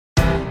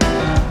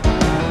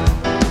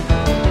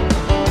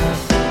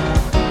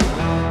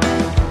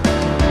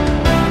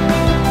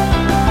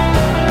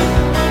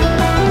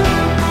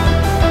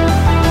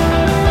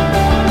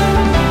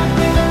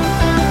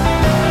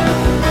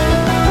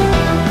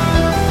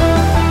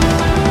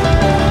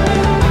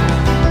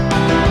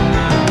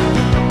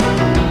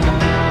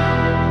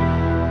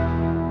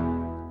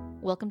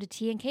welcome to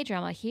Tea and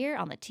K-Drama here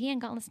on the Tea and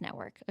Gauntlets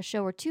Network, a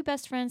show where two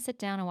best friends sit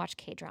down and watch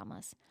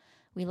K-dramas.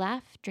 We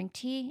laugh, drink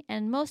tea,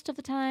 and most of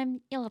the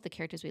time, yell at the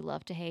characters we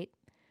love to hate.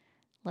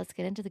 Let's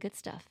get into the good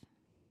stuff.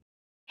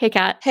 Hey,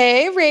 Kat.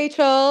 Hey,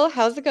 Rachel.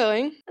 How's it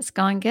going? It's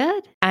going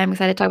good. I'm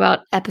excited to talk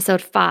about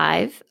episode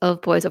 5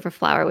 of Boys Over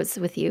Flowers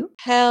with you.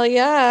 Hell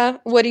yeah.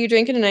 What are you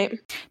drinking tonight?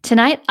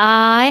 Tonight,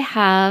 I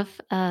have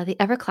the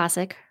ever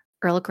classic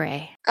Earl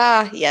Grey.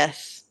 Ah,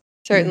 yes.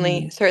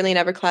 Certainly an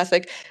ever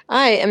classic.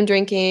 I am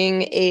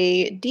drinking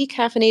a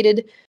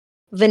decaffeinated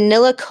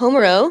vanilla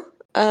Komaro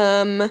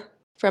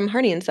from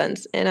Harney &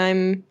 Sons, and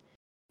I'm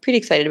pretty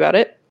excited about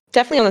it.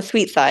 Definitely on the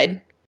sweet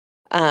side.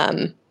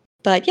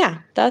 But yeah,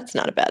 that's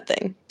not a bad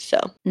thing. So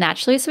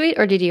Naturally sweet,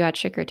 or did you add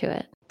sugar to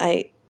it?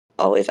 I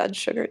always add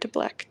sugar to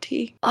black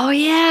tea. Oh,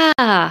 yeah.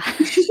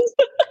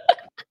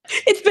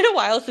 It's been a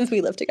while since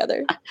we lived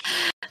together.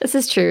 This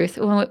is truth.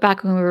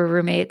 Back when we were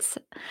roommates.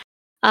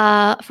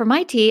 For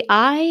my tea,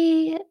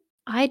 I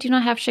do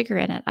not have sugar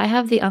in it. I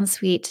have the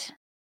unsweet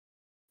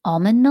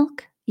almond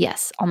milk.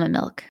 Yes, almond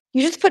milk.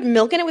 You just put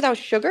milk in it without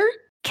sugar?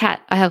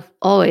 Kat, I have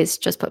always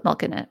just put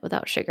milk in it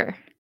without sugar.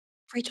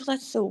 Rachel,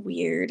 that's so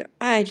weird.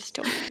 I just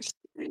don't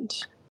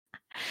understand.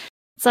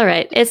 It's all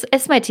right.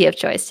 It's my tea of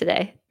choice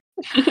today.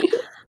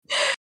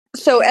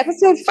 So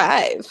episode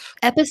 5.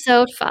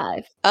 Episode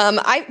 5.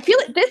 I feel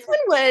like this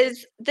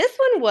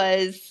one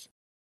was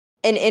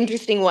an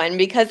interesting one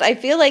because I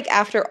feel like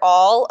after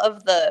all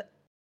of the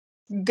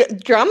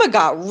drama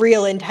got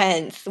real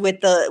intense with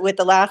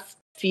the last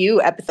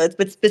few episodes,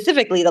 but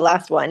specifically the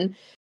last one,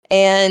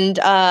 and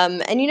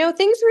you know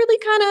things really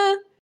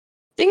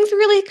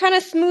kind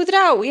of smoothed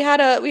out. We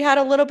had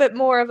a little bit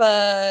more of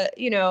a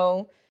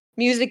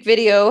music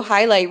video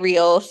highlight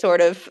reel sort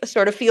of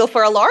feel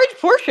for a large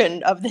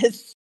portion of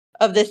this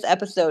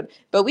episode,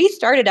 but we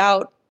started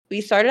out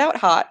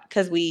hot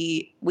because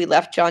we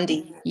left John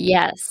D.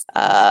 Yes.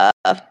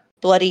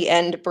 Bloody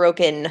and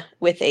broken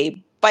with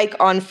a bike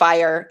on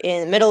fire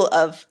in the middle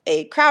of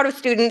a crowd of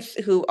students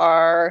who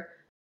are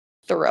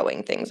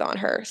throwing things on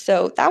her.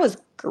 So that was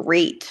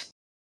great.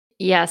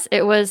 Yes,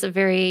 it was a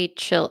very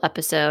chill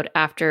episode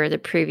after the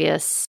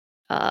previous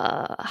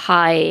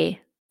high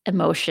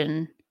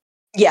emotion.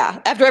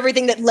 Yeah, after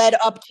everything that led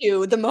up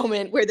to the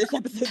moment where this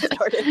episode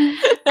started.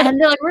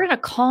 And they're like, we're going to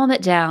calm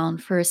it down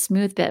for a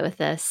smooth bit with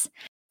this.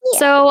 Yeah.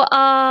 So,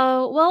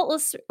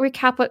 let's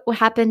recap what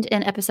happened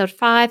in episode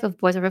 5 of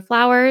Boys Over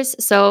Flowers.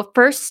 So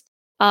first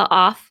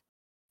off,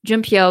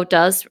 Junpyo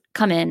does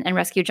come in and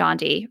rescue John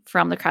D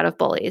from the crowd of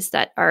bullies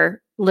that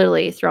are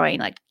literally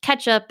throwing like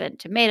ketchup and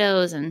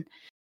tomatoes and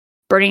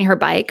burning her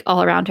bike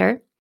all around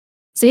her.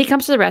 So he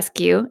comes to the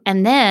rescue,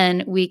 and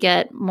then we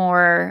get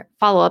more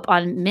follow-up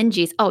on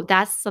Minji's. Oh,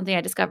 that's something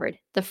I discovered.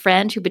 The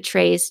friend who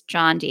betrays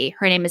John D.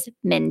 Her name is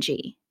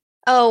Minji.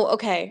 Oh,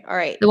 okay. All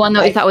right. The one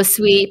that we thought was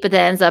sweet, but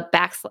then ends up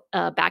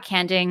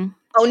backhanding.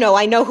 Oh, no,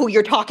 I know who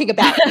you're talking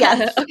about.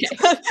 Yes. Okay.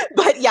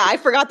 But yeah, I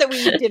forgot that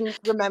we didn't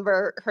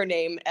remember her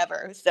name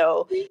ever.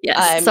 So yes,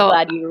 I'm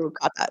glad you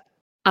got that.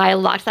 I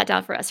locked that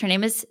down for us. Her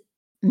name is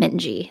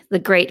Minji, the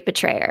great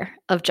betrayer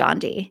of John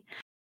D.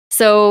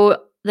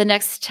 So the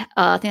next thing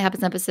that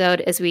happens in the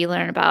episode is we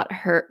learn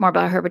more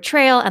about her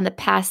betrayal and the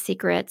past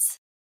secrets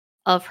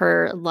of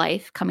her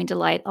life coming to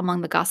light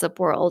among the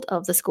gossip world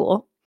of the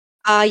school.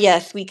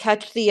 Yes, we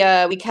catch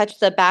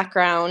the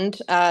background.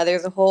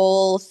 There's a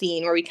whole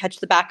scene where we catch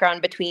the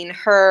background between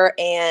her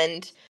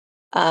and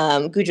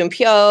Gu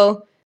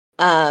Junpyo,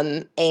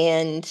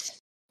 and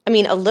I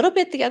mean a little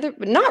bit the other,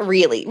 but not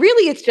really.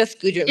 Really, it's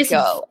just Gu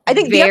Junpyo. I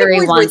think the other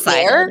boys were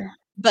there,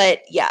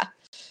 but yeah.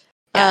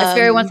 Yeah, it's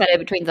very one-sided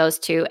between those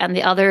two, and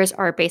the others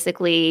are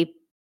basically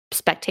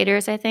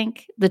spectators, I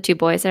think. The two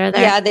boys that are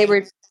there. Yeah,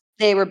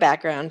 they were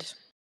background.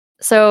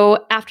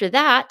 So after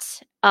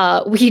that,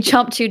 we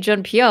jump to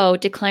Junpyo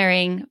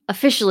declaring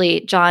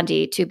officially John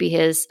D to be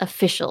his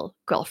official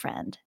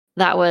girlfriend.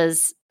 That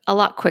was a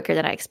lot quicker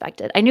than I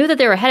expected. I knew that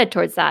they were headed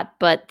towards that,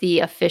 but the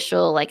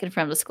official, like in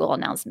front of the school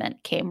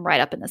announcement came right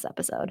up in this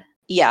episode.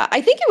 Yeah,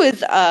 I think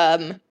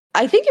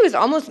it was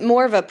almost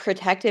more of a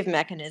protective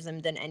mechanism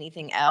than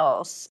anything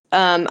else.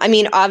 I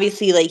mean,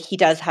 obviously, like, he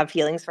does have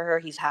feelings for her.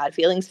 He's had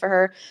feelings for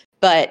her.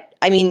 But,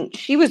 I mean,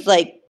 she was,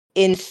 like,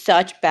 in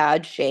such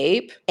bad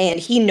shape. And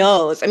he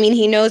knows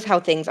how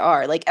things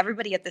are. Like,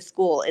 everybody at the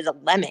school is a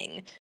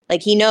lemming.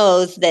 Like, he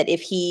knows that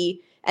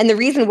and the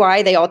reason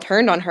why they all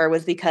turned on her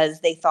was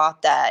because they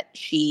thought that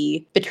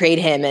she betrayed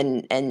him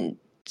and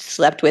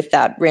slept with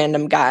that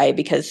random guy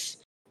because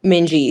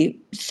Minji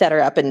set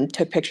her up and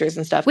took pictures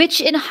and stuff.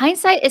 Which in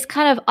hindsight is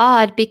kind of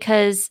odd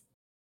because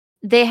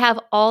they have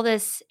all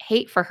this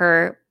hate for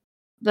her,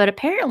 but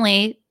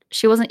apparently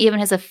she wasn't even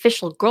his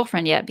official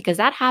girlfriend yet because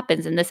that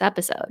happens in this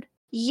episode.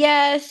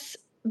 Yes,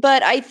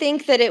 but I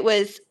think that it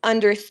was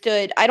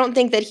understood. I don't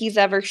think that he's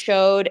ever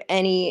showed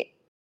any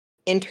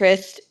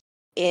interest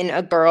in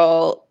a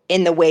girl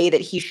in the way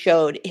that he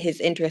showed his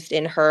interest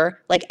in her,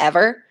 like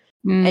ever,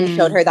 and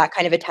showed her that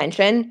kind of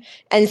attention.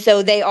 And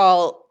so they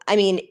all, I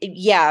mean,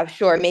 yeah,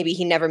 sure, maybe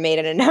he never made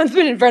an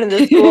announcement in front of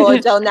the school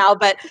until now,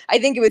 but I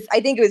think it was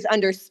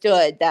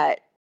understood that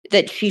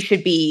she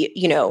should be,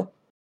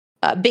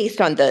 based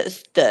on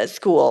the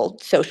school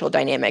social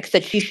dynamics,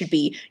 that she should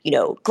be,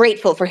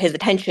 grateful for his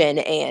attention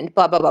and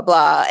blah, blah, blah,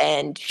 blah.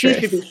 And she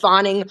should be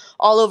fawning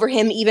all over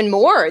him even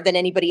more than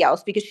anybody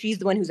else because she's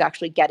the one who's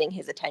actually getting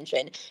his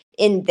attention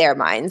in their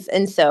minds.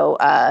 And so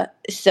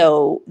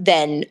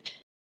then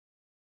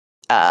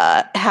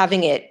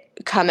having it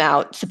come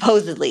out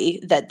supposedly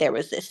that there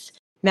was this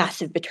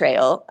massive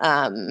betrayal,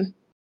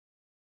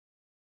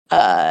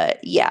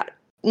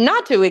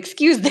 not to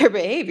excuse their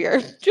behavior,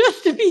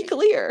 just to be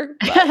clear.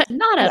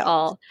 Not at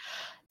all.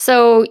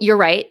 So you're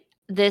right.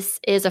 This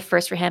is a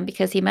first for him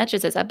because he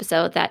mentions this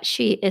episode that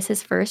she is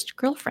his first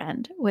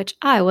girlfriend, which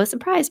I was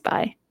surprised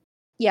by.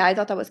 Yeah, I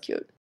thought that was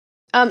cute.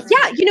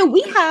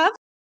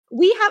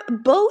 We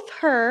have both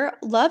her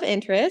love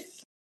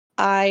interests.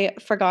 I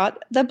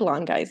forgot the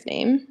blonde guy's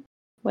name.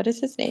 What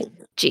is his name?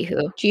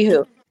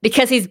 Jihu.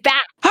 Because he's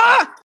back.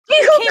 Jihu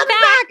came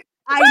back.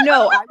 I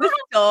know. I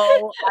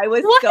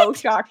was so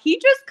shocked. He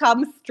just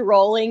comes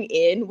strolling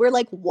in. We're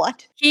like,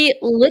 what? He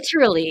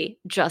literally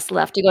just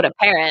left to go to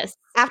Paris.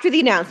 After the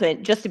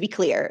announcement, just to be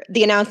clear,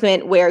 the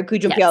announcement where Gu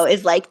Junpyo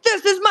is like,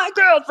 this is my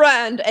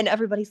girlfriend. And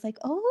everybody's like,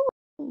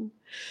 oh.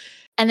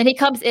 And then he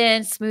comes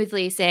in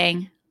smoothly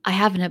saying, I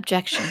have an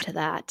objection to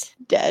that.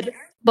 Dead.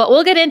 But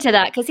we'll get into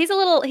that because he's a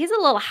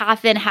little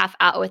half in, half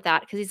out with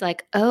that because he's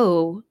like,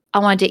 oh, I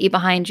want to date you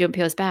behind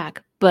Junpyo's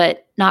back,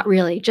 but not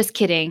really. Just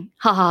kidding.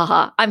 Ha ha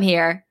ha. I'm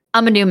here.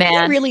 I'm a new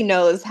man. He really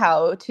knows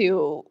how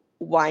to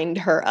wind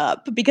her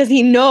up because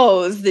he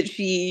knows that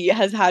she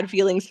has had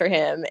feelings for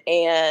him.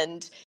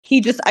 And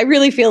I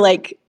really feel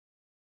like,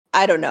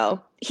 I don't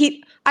know.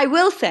 I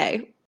will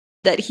say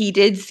that he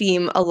did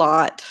seem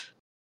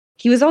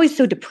he was always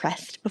so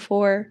depressed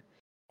before.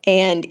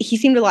 And he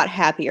seemed a lot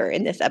happier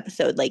in this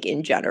episode, like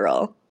in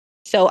general.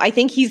 So I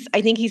think he's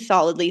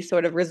solidly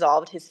sort of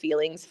resolved his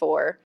feelings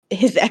for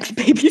his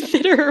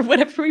ex-babysitter or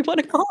whatever we want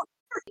to call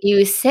her.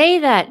 You say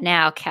that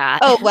now, Kat.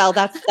 Oh, well,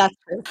 that's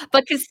true.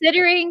 But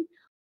considering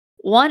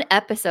one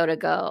episode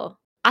ago,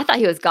 I thought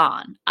he was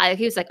gone.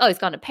 He was like, oh, he's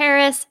gone to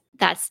Paris.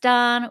 That's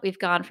done. We've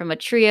gone from a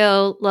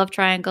trio love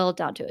triangle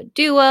down to a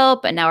duo,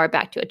 but now we're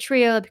back to a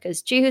trio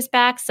because Jihu's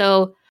back.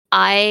 So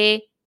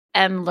I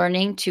am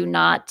learning to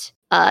not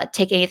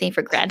take anything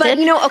for granted. But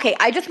okay,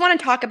 I just want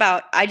to talk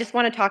about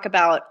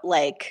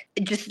like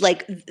just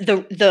like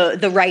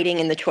the writing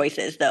and the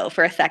choices though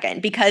for a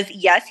second, because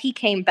yes, he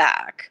came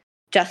back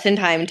just in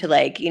time to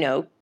like,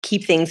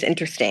 keep things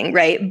interesting,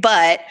 right?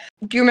 But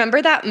do you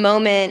remember that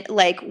moment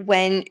like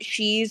when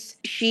she's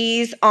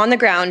on the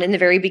ground in the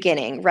very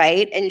beginning,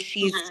 right? And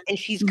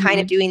she's kind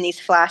of doing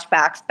these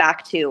flashbacks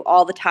back to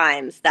all the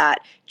times that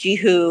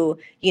Jihu,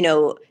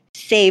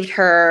 saved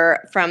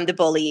her from the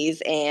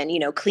bullies and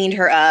cleaned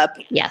her up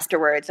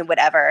afterwards and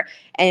whatever,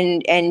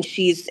 and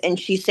she's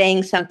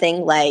saying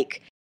something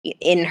like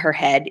in her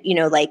head,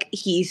 like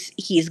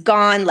he's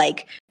gone,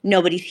 like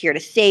nobody's here to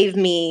save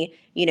me,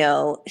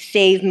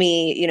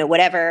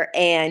 whatever,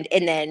 and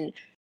then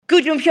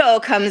Gu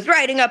Junpyo comes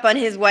riding up on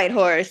his white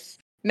horse,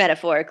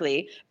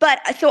 metaphorically. But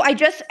so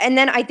and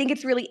then I think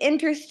it's really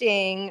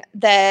interesting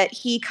that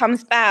he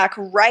comes back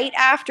right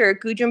after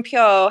Gu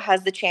Junpyo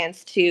has the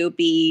chance to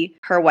be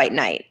her white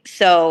knight.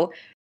 So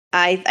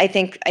I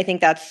think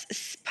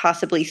that's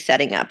possibly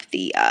setting up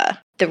the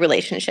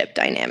relationship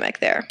dynamic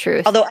there.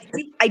 Truth. Although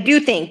I do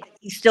think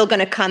he's still going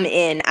to come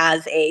in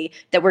as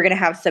that we're going to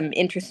have some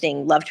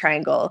interesting love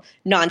triangle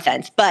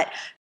nonsense. But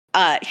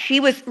she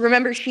was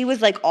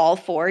like all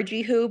for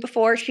Jihu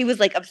before. She was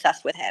like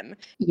obsessed with him.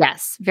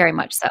 Yes, very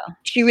much so.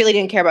 She really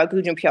didn't care about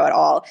Gu Junpyo at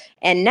all.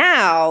 And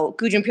now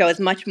Gu Junpyo is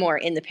much more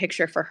in the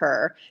picture for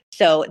her.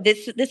 So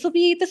this will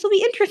be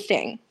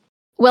interesting.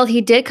 Well,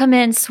 he did come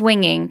in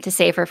swinging to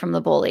save her from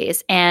the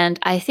bullies, and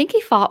I think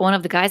he fought one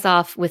of the guys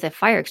off with a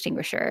fire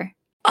extinguisher.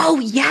 Oh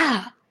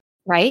yeah,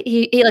 right.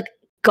 He like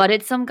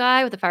gutted some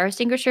guy with a fire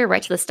extinguisher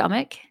right to the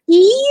stomach.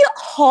 He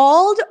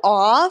hauled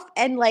off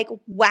and like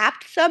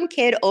whapped some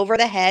kid over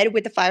the head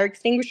with the fire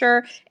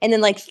extinguisher and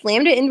then like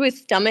slammed it into his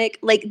stomach.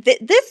 Like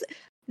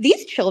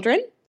these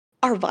children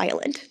are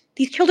violent.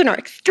 These children are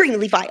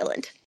extremely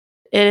violent.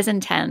 It is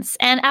intense.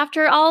 And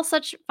after all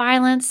such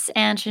violence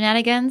and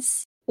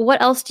shenanigans,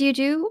 what else do you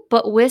do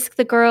but whisk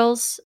the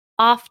girls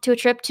off to a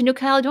trip to New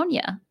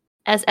Caledonia,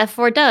 as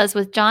F4 does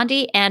with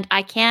Jondi and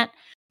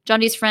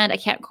Jondi's friend, I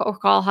can't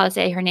recall how to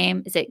say her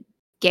name. Is it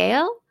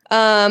Gail?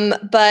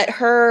 But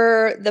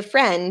the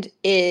friend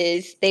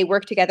they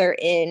work together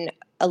in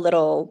a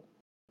little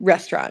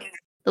restaurant.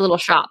 The little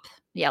shop.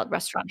 Yeah,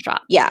 restaurant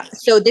shop. Yeah.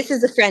 So this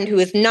is a friend who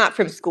is not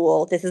from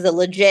school. This is a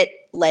legit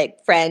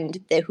friend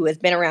who has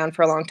been around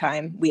for a long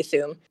time, we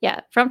assume.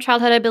 Yeah. From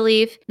childhood, I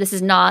believe.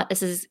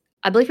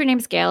 I believe her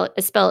name's Gail.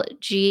 It's spelled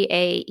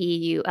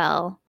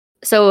Gaeul.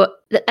 So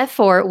the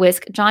F4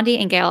 whisk Jondi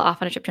and Gail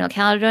off on a trip to New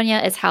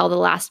Caledonia is how the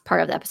last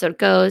part of the episode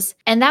goes.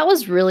 And that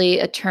was really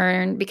a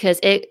turn because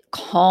it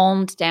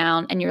calmed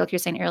down. And like you're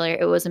saying earlier,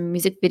 it was a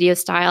music video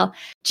style.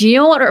 Do you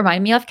know what it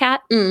reminded me of, Kat?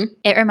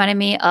 It reminded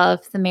me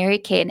of the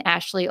Mary-Kate and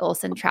Ashley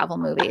Olsen travel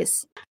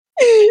movies.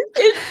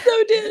 It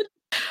so did.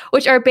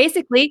 which are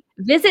basically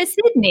visit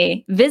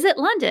Sydney, visit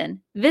London,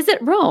 visit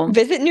Rome,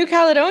 visit New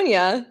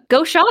Caledonia,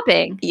 go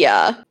shopping.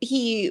 Yeah.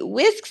 He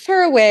whisks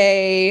her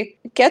away,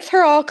 gets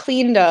her all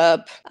cleaned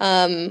up,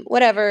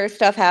 whatever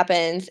stuff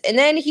happens. And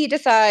then he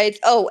decides,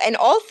 and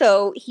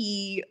also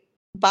he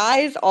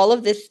buys all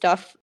of this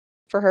stuff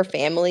for her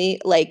family,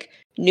 like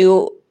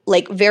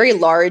very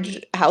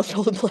large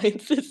household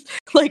appliances,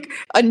 like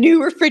a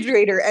new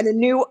refrigerator and a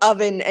new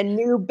oven and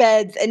new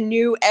beds and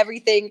new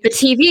everything. The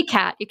TV,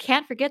 Kat. You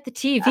can't forget the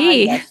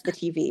TV. Yes, the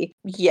TV.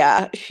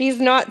 Yeah, she's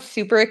not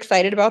super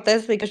excited about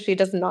this because she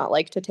does not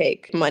like to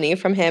take money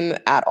from him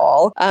at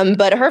all.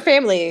 But her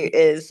family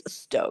is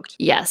stoked.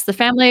 Yes, the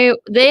family,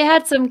 they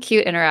had some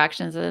cute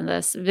interactions in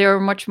this. They were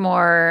much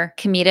more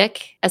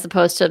comedic as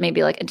opposed to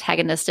maybe like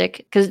antagonistic,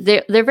 because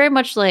they're very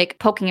much like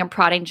poking and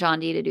prodding John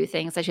Dee to do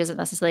things that she doesn't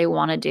necessarily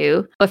want to do.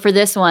 But for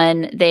this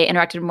one, they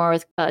interacted more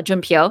with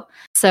Junpyo.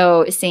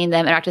 So seeing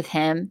them interact with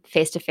him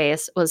face to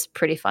face was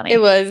pretty funny.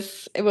 It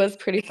was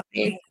pretty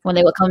funny. When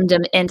they welcomed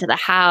him into the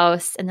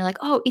house and they're like,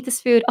 oh, eat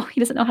this food. Oh, he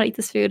doesn't know how to eat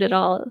this food at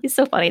all. He's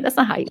so funny. That's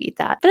not how you eat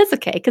that. But it's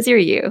okay because you're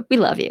you. We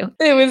love you.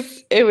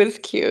 It was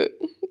cute.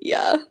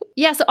 Yeah.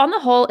 Yeah. So on the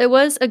whole, it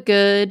was a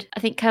good,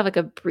 I think, kind of like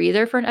a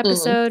breather for an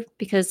episode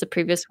because the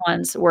previous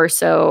ones were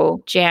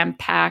so jam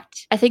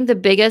packed. I think the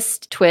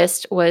biggest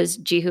twist was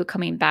Jihu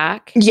coming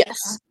back. Yes.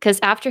 Because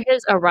after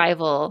his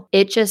arrival,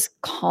 it just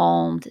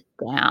calmed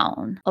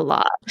down a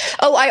lot.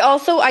 Oh,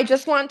 I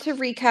just want to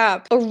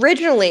recap.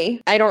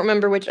 Originally, I don't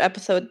remember which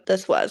episode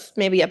this was.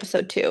 Maybe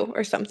episode 2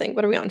 or something.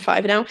 What are we on,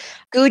 5 now?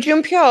 Gu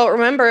Junpyo,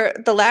 remember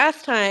the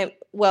last time,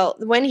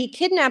 when he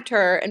kidnapped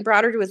her and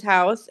brought her to his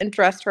house and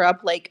dressed her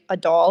up like a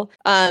doll,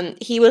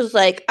 he was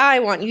like, I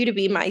want you to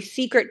be my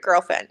secret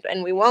girlfriend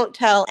and we won't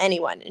tell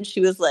anyone. And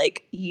she was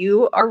like,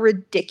 you are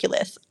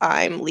ridiculous.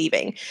 I'm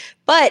leaving.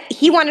 But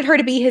he wanted her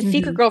to be his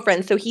secret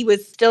girlfriend, so he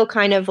was still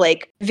kind of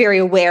like very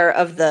aware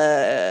of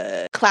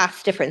the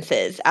class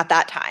differences at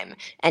that time.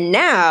 And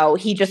now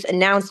he just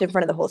announced in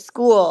front of the whole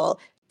school,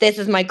 this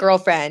is my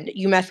girlfriend.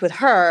 You mess with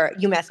her,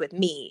 you mess with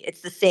me. It's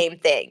the same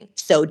thing.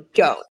 So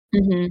don't.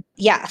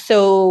 Yeah,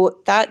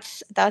 so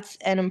that's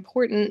an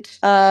important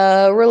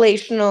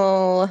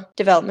relational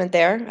development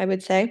there, I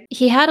would say.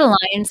 He had a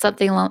line,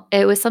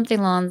 it was something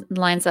along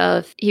the lines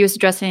of, he was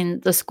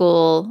addressing the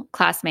school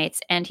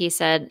classmates and he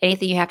said,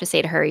 anything you have to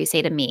say to her, you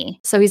say to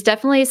me. So he's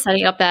definitely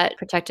setting up that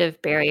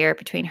protective barrier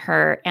between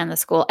her and the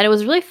school. And it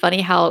was really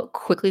funny how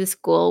quickly the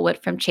school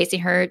went from chasing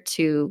her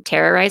to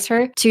terrorize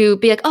her to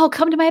be like, oh,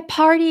 come to my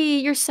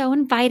party. You're so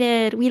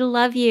invited. We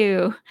love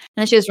you. And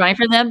then she was running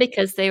from them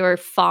because they were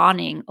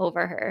fawning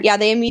over her. Yeah,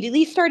 they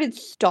immediately started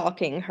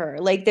stalking her.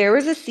 Like there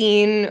was a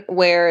scene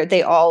where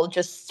they all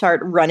just start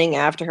running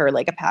after her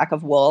like a pack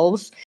of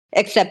wolves,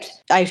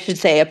 except I should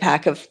say a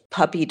pack of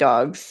puppy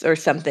dogs or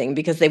something,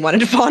 because they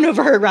wanted to fawn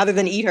over her rather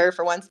than eat her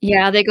for once.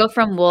 Yeah, they go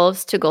from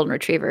wolves to golden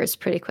retrievers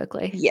pretty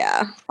quickly.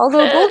 Yeah.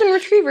 Although golden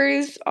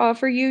retrievers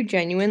offer you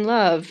genuine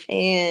love,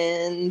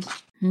 and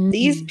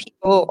these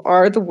people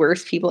are the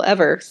worst people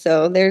ever.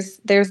 So there's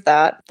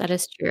that. That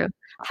is true.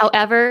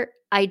 However,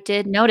 I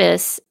did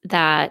notice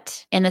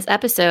that in this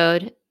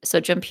episode, so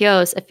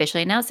Junpyo's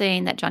officially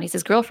announcing that Johnny's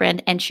his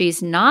girlfriend, and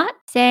she's not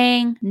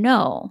saying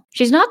no.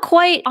 She's not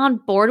quite on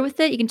board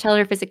with it. You can tell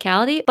her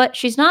physicality, but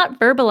she's not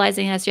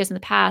verbalizing as she has in the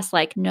past,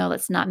 like, no,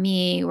 that's not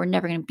me. We're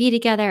never going to be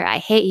together. I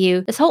hate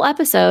you. This whole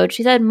episode,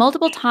 she said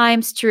multiple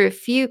times to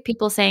refute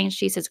people saying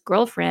she's his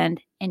girlfriend,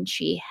 and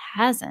she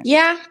hasn't.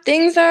 Yeah,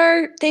 things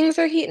are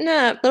heating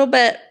up a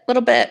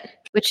little bit.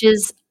 Which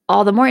is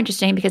all the more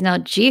interesting because now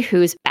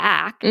Jihu's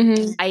back.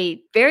 I'm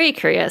very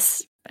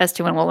curious as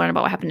to when we'll learn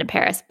about what happened in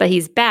Paris, but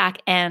he's back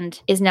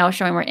and is now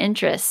showing more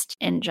interest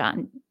in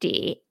John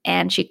Dee,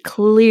 and she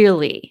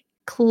clearly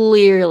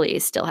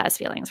still has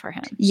feelings for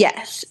him.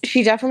 Yes,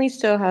 she definitely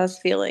still has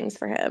feelings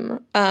for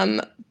him.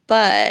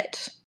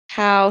 But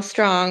how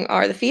strong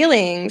are the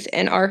feelings,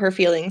 and are her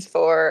feelings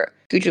for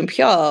Gu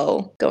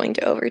Junpyo going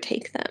to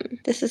overtake them?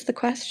 This is the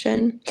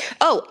question.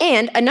 Oh,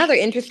 and another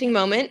interesting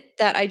moment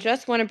that I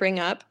just want to bring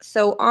up.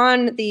 So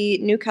on the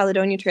New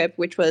Caledonia trip,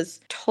 which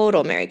was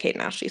total Mary-Kate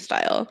and Ashley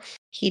style,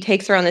 he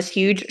takes her on this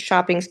huge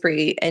shopping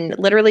spree and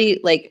literally,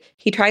 like,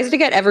 he tries to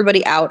get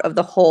everybody out of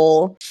the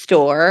whole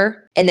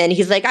store. And then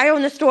he's like, I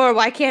own the store.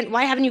 Why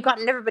haven't you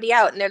gotten everybody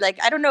out? And they're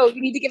like, I don't know.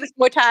 You need to give us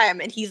more time.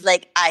 And he's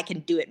like, I can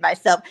do it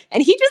myself.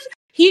 And he just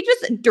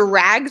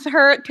drags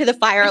her to the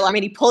fire alarm,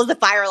 and he pulls the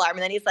fire alarm,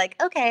 and then he's like,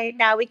 okay,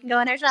 now we can go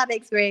on our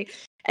shopping spree.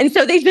 And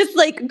so they just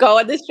like go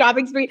on this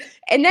shopping spree.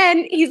 And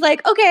then he's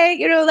like,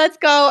 okay, let's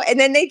go. And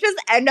then they just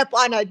end up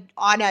on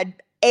a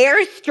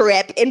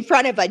airstrip in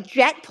front of a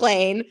jet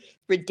plane.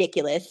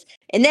 Ridiculous.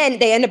 And then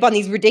they end up on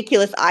these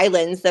ridiculous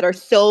islands that are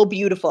so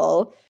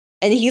beautiful.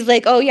 And he's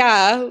like, oh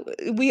yeah,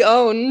 we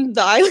own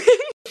the island.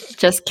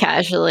 Just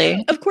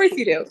casually. Of course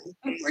you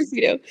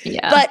do.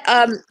 Yeah.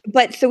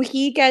 But so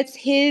he gets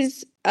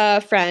his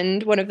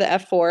friend, one of the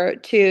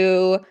F4,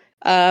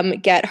 to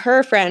get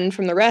her friend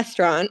from the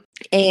restaurant.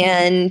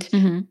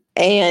 And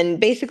and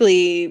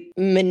basically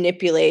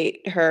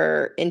manipulate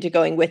her into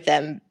going with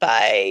them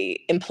by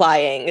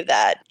implying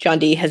that John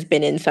Dee has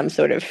been in some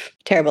sort of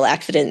terrible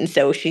accident and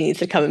so she needs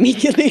to come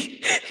immediately.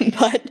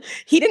 But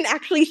he didn't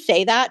actually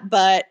say that,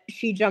 but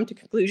she jumped to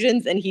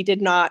conclusions and he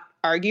did not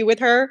argue with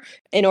her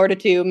in order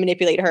to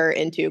manipulate her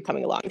into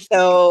coming along.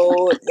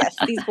 So yes,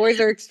 these boys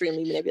are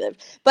extremely manipulative.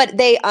 But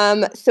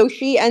so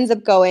she ends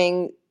up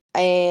going,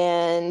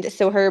 and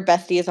so her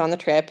bestie is on the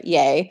trip,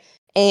 yay.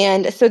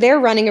 And so they're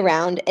running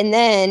around, and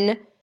then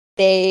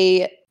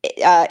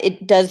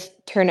it does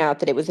turn out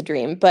that it was a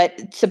dream,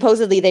 but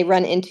supposedly they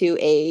run into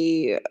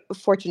a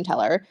fortune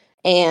teller,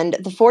 and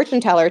the fortune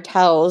teller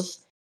tells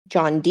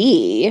John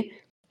Dee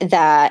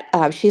that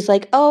she's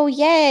like, "Oh,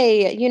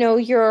 yay!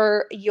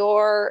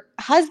 Your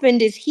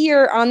husband is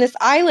here on this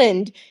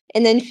island."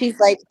 And then she's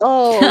like,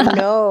 "Oh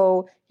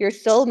no, your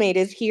soulmate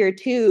is here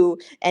too,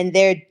 and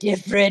they're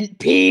different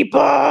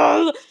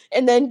people."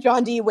 And then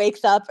John Dee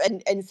wakes up,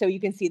 and so you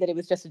can see that it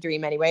was just a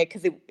dream anyway,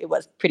 because it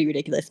was pretty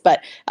ridiculous.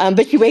 But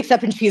she wakes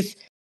up and she's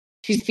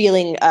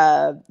feeling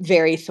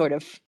very sort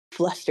of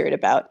flustered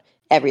about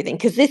everything,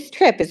 because this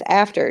trip is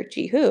after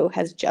Ji-hoo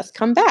has just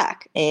come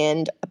back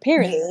and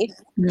apparently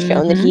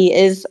shown that he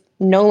is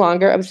no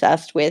longer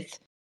obsessed with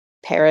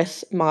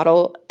Paris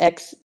model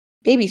ex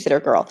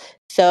babysitter girl.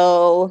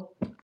 So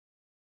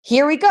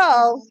here we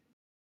go.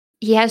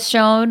 He has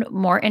shown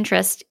more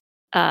interest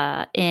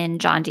in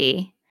John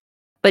Dee,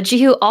 but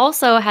Ji-hoo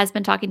also has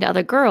been talking to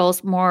other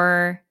girls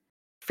more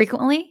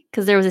frequently,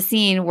 because there was a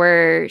scene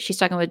where she's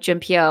talking with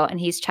Junpyo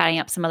and he's chatting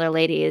up some other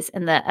ladies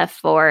in the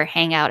F4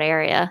 hangout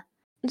area.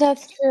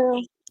 That's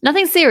true.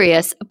 Nothing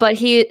serious, but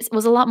he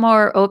was a lot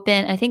more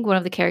open. I think one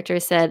of the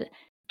characters said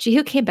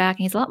Ji-hoo came back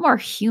and he's a lot more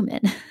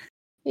human.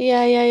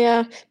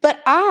 Yeah.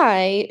 But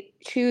I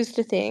choose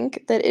to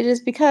think that it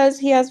is because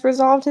he has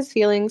resolved his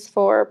feelings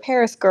for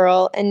Paris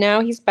Girl, and now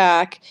he's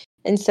back,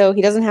 and so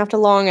he doesn't have to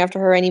long after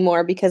her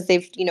anymore because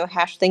they've,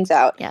 hashed things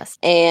out. Yes.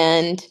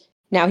 And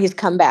now he's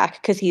come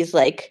back because he's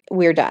like,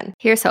 we're done.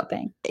 Here's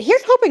hoping.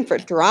 Here's hoping for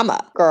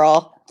drama,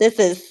 girl. This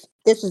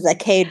is a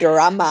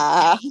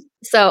K-drama.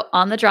 So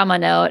on the drama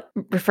note,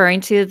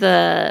 referring to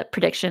the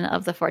prediction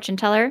of the fortune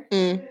teller,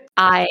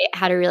 I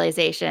had a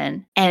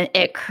realization, and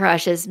it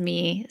crushes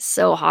me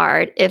so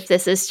hard if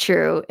this is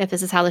true, if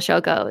this is how the show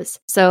goes.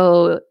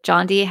 So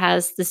John Dee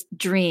has this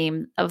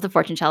dream of the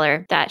fortune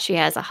teller that she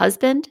has a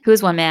husband who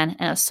is one man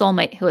and a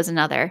soulmate who is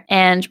another.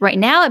 And right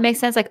now it makes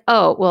sense, like,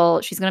 oh, well,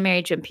 she's going to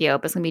marry Junpyo,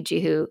 but it's going to be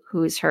Ji-hoo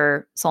who's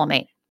her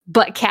soulmate.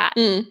 But Kat,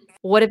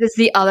 what if it's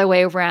the other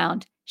way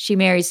around? She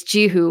marries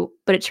Ji-hoo,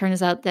 but it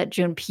turns out that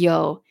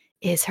Junpyo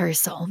is her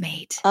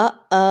soulmate.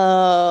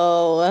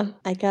 Uh-oh.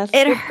 I guess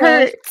it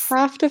hurts.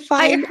 Have to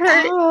find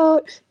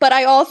out. But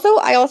I also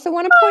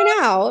want to point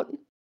out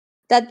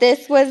that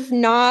this was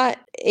not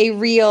a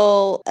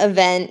real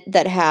event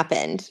that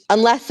happened,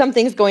 unless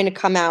something's going to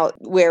come out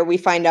where we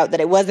find out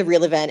that it was a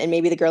real event and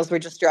maybe the girls were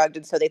just drugged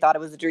and so they thought it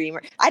was a dream.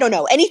 Or, I don't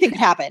know. Anything could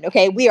happen.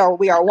 Okay, we are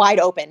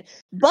wide open.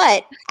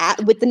 But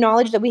with the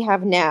knowledge that we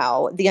have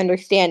now, the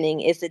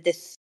understanding is that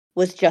this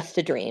was just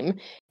a dream.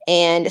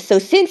 And so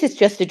since it's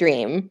just a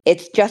dream,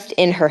 it's just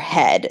in her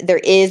head.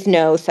 There is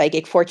no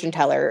psychic fortune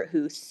teller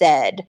who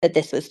said that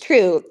this was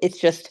true. It's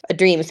just a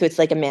dream. So it's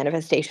like a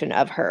manifestation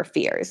of her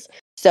fears.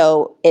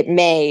 So it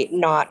may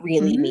not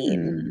really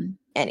mean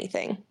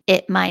anything.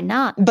 It might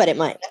not. But it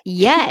might.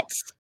 Yet,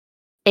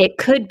 it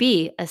could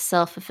be a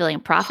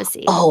self-fulfilling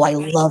prophecy. Oh, I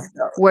love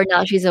those. Where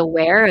now she's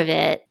aware of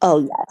it. Oh,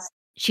 yes.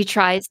 She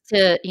tries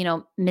to,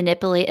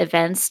 manipulate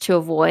events to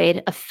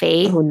avoid a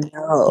fate. Oh,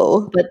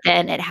 no. But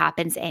then it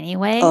happens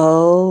anyway.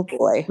 Oh,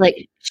 boy.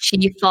 Like,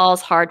 she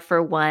falls hard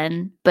for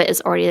one, but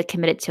is already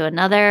committed to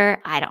another.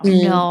 I don't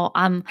know.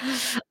 I'm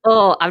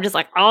just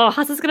like,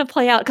 how's this going to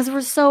play out? Because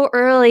we're so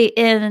early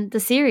in the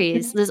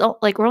series. There's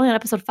we're only on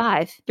episode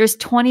 5. There's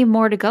 20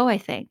 more to go, I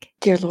think.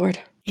 Dear Lord.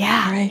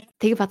 Yeah. All right.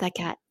 Think about that,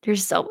 Kat.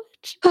 There's so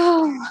much.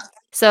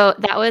 So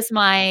that was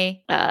my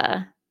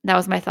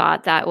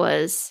thought. That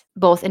was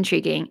both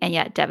intriguing and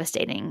yet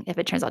devastating if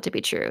it turns out to be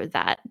true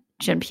that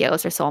Junpyo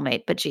is her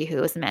soulmate, but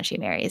Ji-hoo is the man she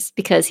marries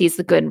because he's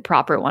the good and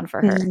proper one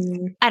for her.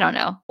 I don't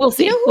know. We'll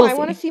see. You know who I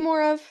want to see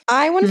more of?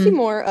 I want to see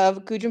more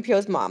of Gu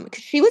Junpyo's mom,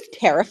 because she was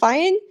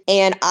terrifying,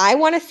 and I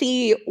want to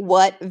see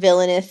what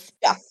villainous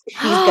stuff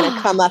she's going to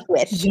come up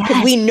with,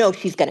 because we know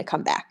she's going to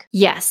come back.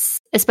 Yes,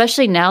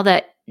 especially now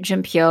that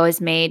Junpyo has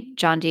made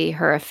John Dee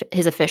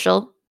his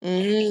official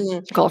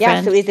girlfriend.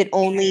 Yeah, so is it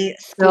only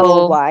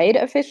school-wide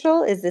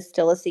official? Is this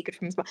still a secret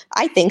from his mom?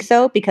 I think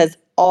so, because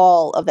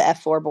all of the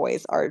F4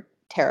 boys are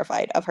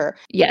terrified of her.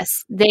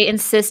 Yes, they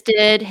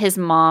insisted his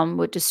mom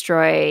would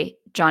destroy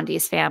John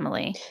Dee's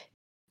family.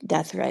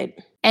 That's right.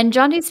 And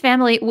John Dee's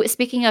family,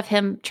 speaking of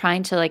him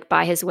trying to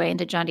buy his way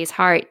into John Dee's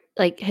heart,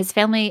 his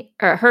family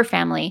or her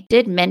family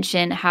did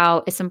mention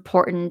how it's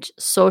important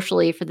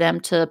socially for them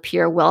to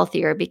appear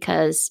wealthier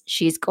because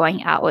she's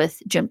going out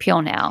with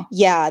Junpyo now.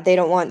 Yeah, they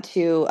don't want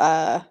to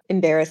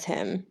embarrass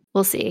him.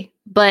 We'll see.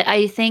 But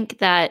I think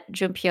that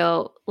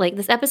Junpyo,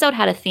 this episode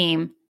had a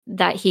theme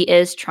that he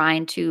is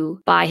trying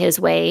to buy his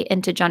way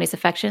into Johnny's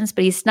affections,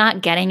 but he's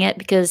not getting it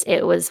because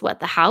it was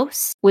the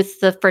house with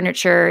the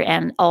furniture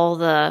and all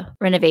the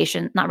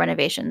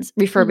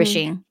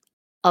refurbishing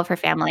of her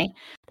family,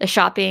 the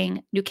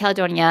shopping, New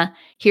Caledonia.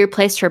 He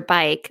replaced her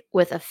bike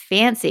with a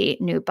fancy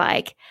new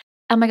bike.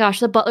 Oh my gosh,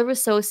 the butler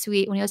was so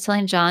sweet when he was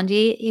telling John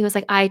D. He was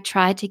like, I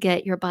tried to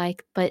get your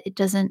bike, but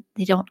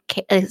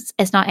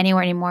it's not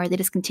anywhere anymore. They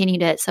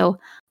discontinued it. So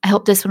I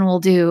hope this one will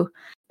do.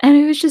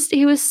 And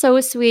he was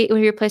so sweet when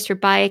he replaced her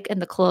bike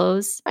and the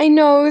clothes. I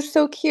know, it was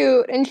so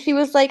cute. And she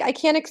was like, I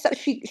can't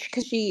accept,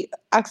 because she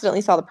accidentally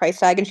saw the price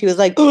tag and she was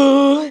like,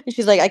 and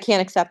she's like, I can't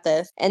accept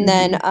this. And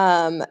then,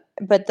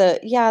 but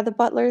the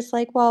butler's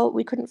like, well,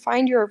 we couldn't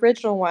find your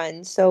original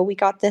one. So we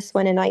got this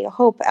one. And I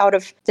hope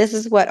this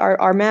is what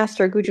our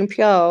master, Gu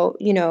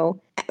Junpyo,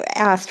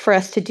 asked for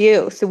us to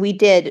do. So we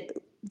did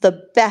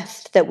the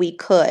best that we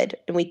could,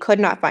 and we could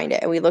not find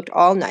it. And we looked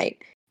all night.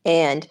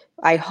 And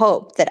I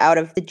hope that out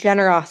of the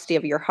generosity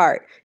of your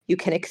heart, you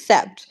can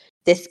accept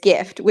this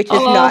gift, which is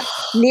not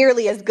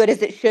nearly as good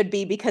as it should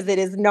be because it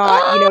is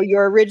not,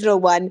 your original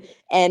one.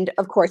 And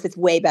of course, it's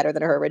way better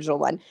than her original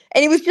one.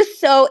 And it was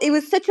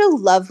such a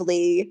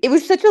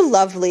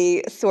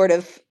lovely sort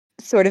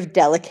of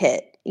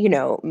delicate,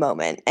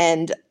 moment.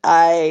 And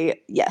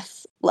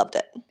loved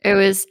it. It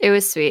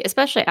was sweet,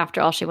 especially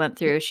after all she went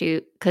through.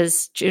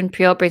 Because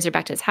Junpyo brings her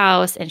back to his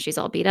house and she's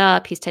all beat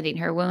up. He's tending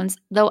her wounds.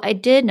 Though I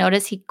did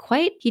notice he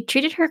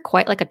treated her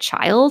quite like a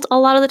child a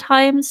lot of the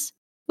times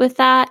with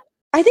that.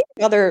 I think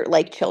other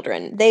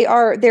children, they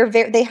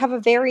have a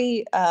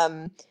very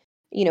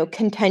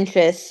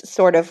contentious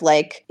sort of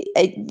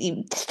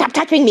stop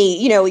touching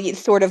me,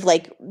 sort of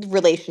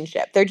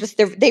relationship.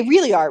 They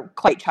really are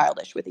quite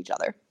childish with each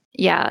other.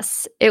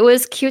 Yes. It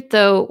was cute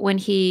though when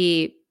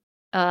he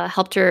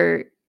helped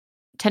her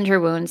tend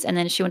her wounds and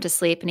then she went to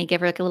sleep and he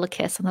gave her a little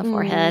kiss on the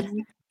forehead.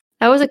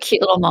 That was a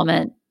cute little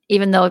moment,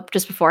 even though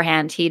just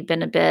beforehand he'd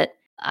been a bit,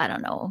 I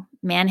don't know,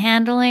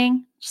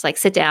 manhandling. Just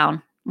sit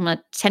down. I'm going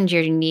to tend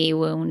your knee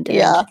wound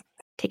and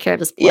take care of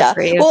this blood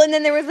for you. Well, and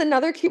then there was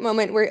another cute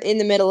moment where in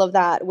the middle of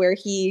that where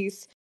he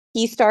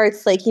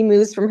starts he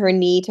moves from her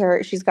knee to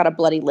her. She's got a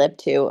bloody lip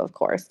too, of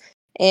course.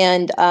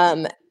 And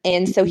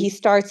so he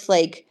starts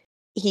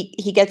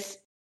he gets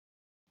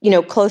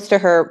close to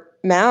her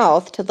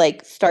mouth to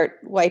start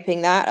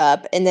wiping that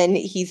up, and then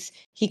he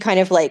kind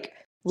of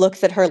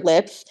looks at her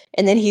lips,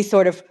 and then he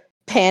sort of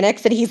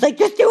panics and he's like,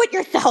 just do it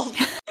yourself.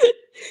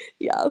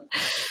 Yeah,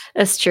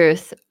 that's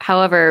truth.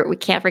 However, we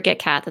can't forget,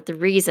 Kat, that the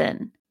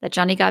reason that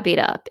Johnny got beat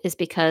up is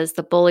because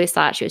the bullies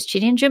thought she was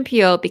cheating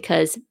Junpyo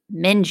because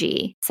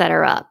Minji set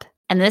her up.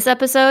 And this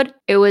episode,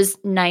 it was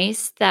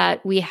nice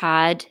that we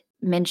had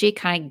Minji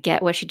kind of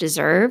get what she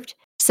deserved.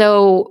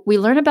 So we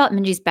learn about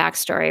Minji's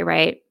backstory,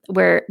 right?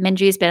 Where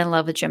Minji's been in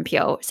love with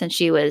Junpyo since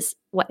she was,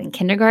 in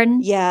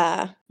kindergarten?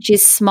 Yeah.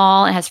 She's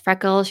small and has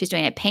freckles. She's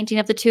doing a painting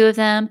of the two of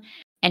them.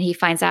 And he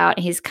finds out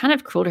and he's kind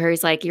of cruel to her.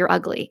 He's like, you're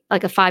ugly.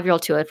 Like a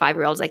 5-year-old to a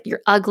 5-year-old. Like,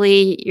 you're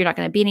ugly. You're not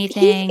going to be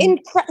anything.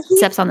 He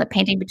steps on the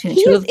painting between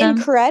the two of them. He's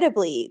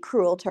incredibly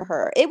cruel to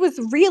her. It was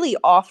really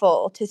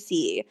awful to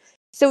see.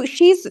 So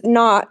she's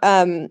not,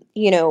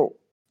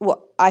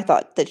 well, I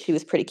thought that she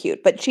was pretty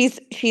cute. But she's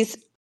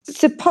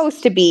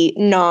supposed to be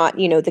not,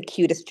 the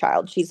cutest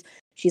child. She's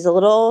a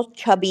little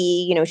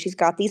chubby, she's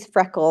got these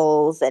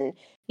freckles and,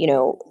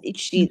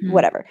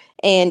 whatever.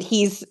 And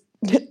he's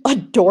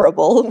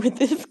adorable with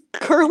his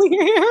curly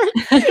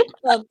hair.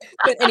 But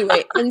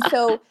anyway, and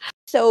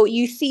so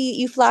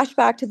you flash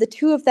back to the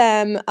two of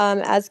them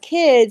as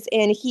kids,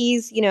 and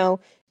he's,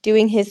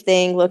 doing his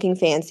thing, looking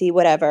fancy,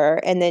 whatever.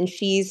 And then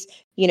she's,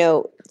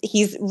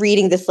 he's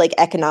reading this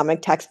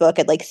economic textbook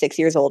at 6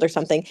 years old or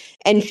something.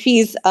 And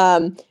she's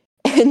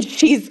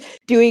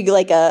doing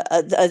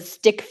a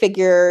stick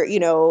figure,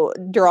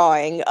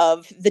 drawing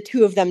of the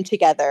two of them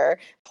together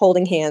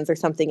holding hands or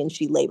something, and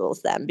she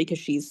labels them because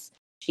she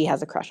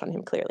has a crush on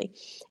him clearly.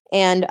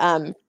 And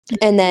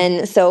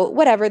then so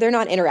whatever, they're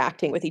not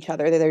interacting with each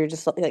other. They're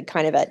just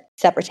kind of at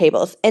separate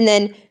tables. And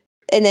then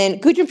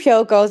Gu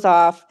Junpyo goes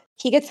off.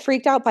 He gets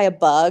freaked out by a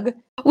bug.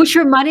 Which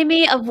reminded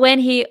me of when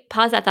he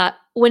paused that thought.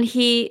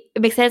 It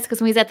makes sense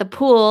because when he's at the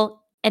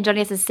pool and Johnny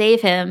has to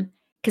save him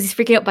because he's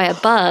freaking out by a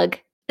bug.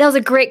 That was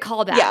a great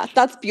callback. Yeah,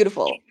 that's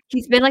beautiful.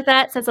 He's been like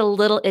that since a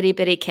little itty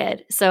bitty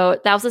kid. So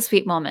that was a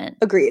sweet moment.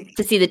 Agreed.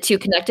 To see the two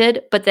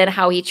connected, but then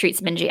how he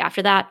treats Minji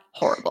after that,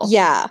 horrible.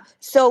 Yeah.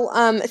 So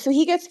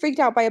he gets freaked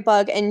out by a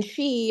bug, and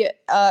she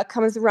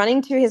comes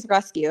running to his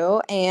rescue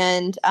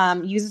and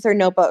uses her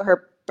notebook,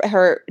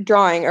 her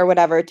drawing or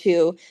whatever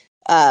to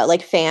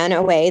fan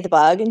away the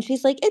bug. And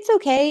she's like, it's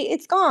okay,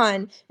 it's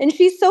gone. And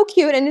she's so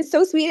cute and it's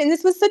so sweet. And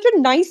this was such a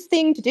nice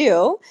thing to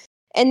do.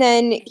 And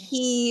then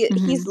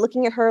he's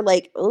looking at her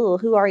like, oh,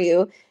 who are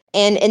you?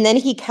 And then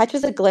he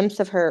catches a glimpse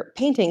of her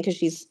painting because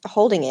she's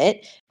holding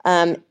it.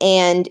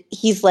 And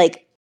he's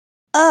like,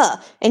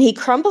 and he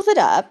crumples it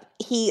up.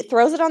 He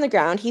throws it on the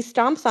ground. He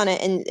stomps on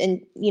it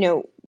and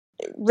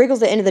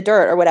wriggles it into the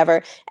dirt or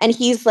whatever. And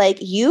he's like,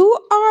 you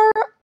are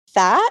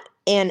fat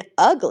and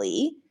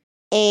ugly.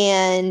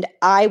 and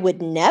I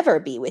would never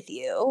be with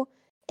you,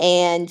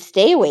 and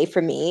stay away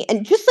from me.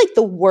 And just like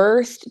the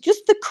worst,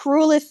 just the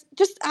cruelest,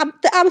 just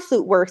the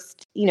absolute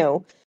worst,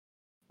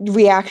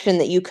 reaction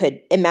that you could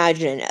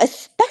imagine,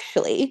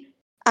 especially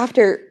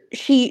after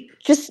she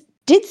just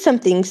did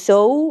something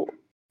so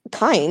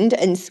kind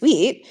and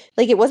sweet.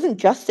 Like, it wasn't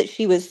just that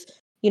she was,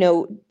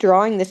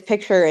 drawing this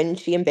picture and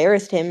she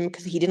embarrassed him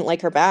because he didn't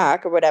like her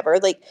back or whatever.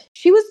 Like,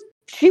 she was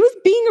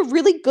being a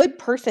really good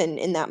person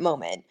in that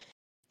moment.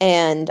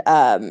 And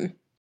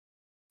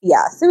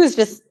yeah, so it was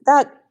just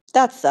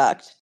that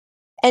sucked.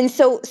 And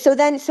so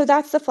that's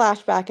the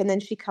flashback, and then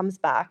she comes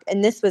back,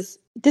 and this was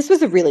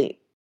a really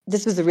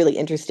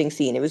interesting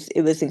scene.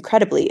 It was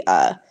incredibly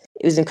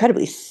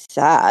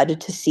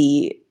sad to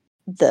see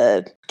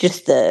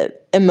the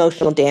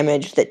emotional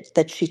damage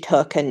that she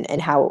took,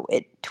 and how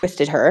it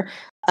twisted her.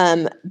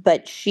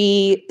 But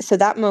so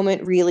that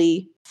moment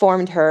really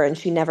formed her, and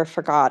she never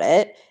forgot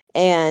it.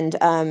 And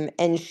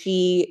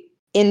she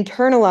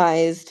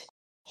internalized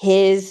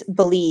his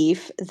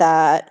belief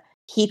that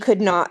he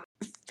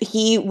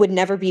would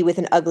never be with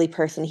an ugly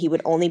person. He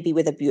would only be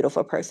with a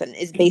beautiful person,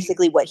 is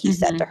basically what he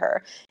said to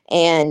her.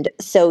 And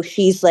so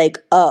she's like,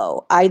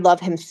 oh, I love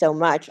him so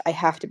much, I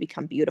have to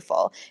become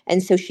beautiful.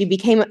 And so she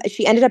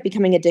ended up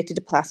becoming addicted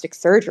to plastic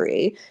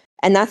surgery.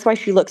 And that's why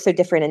she looks so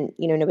different, and,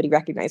 nobody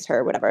recognized her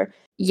or whatever.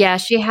 Yeah,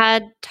 she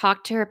had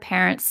talked her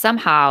parents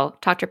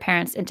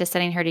into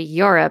sending her to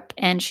Europe,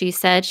 and she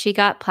said she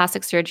got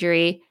plastic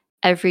surgery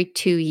every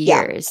 2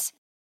 years.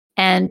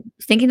 And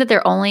thinking that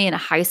they're only in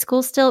high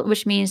school still,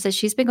 which means that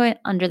she's been going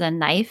under the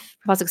knife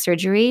for plastic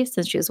surgery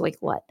since she was like,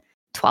 what,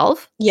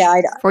 12? Yeah,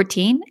 I know.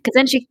 14? Because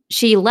then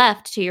she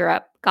left to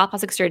Europe, got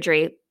plastic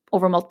surgery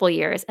over multiple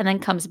years, and then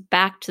comes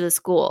back to the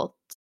school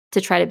to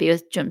try to be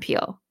with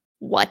Junpyo.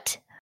 What?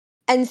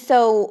 And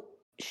so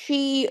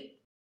she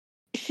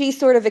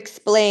sort of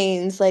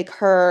explains, like,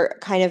 her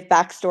kind of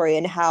backstory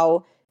and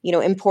how,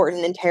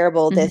 important and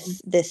terrible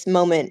this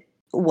moment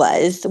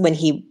was when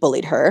he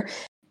bullied her.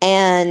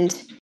 And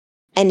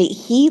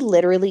he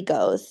literally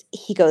goes,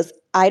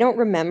 I don't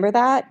remember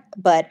that,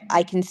 but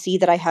I can see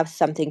that I have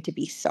something to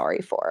be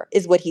sorry for,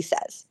 is what he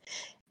says.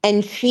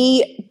 And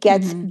she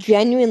gets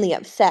genuinely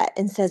upset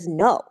and says,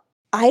 no,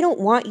 I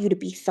don't want you to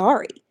be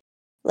sorry.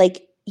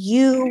 Like,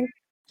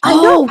 I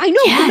know.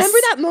 Yes. Remember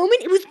that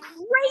moment? It was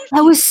crazy.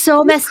 That was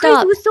so messed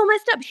up. It was so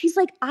messed up. She's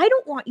like, I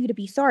don't want you to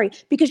be sorry,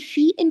 because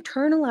she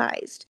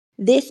internalized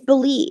this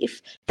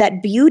belief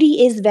that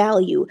beauty is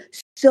value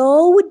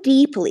so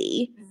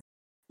deeply,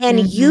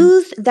 and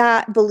used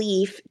that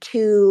belief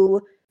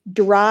to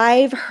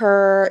drive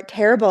her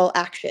terrible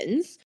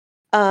actions,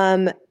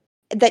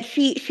 that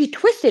she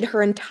twisted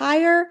her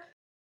entire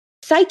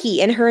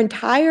psyche and her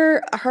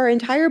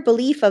entire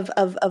belief of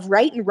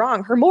right and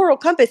wrong. Her moral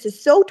compass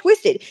is so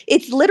twisted.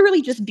 It's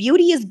literally just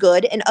beauty is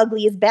good and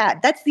ugly is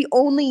bad. That's the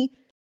only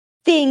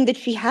thing that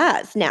she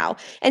has now.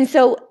 And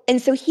so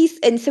she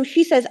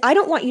says, I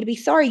don't want you to be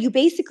sorry. You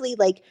basically,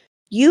 like,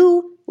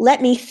 you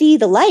let me see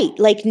the light.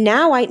 Like,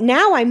 now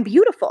I'm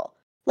beautiful.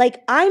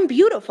 Like, I'm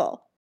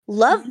beautiful.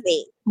 Love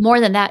me. More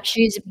than that,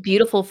 she's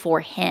beautiful for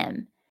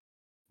him,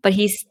 but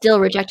he's still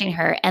rejecting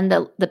her. And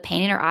the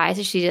pain in her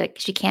eyes, she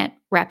can't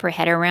wrap her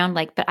head around,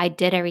 like, but I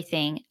did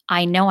everything.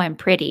 I know I'm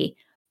pretty,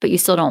 but you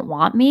still don't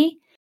want me.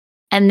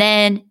 And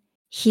then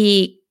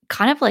he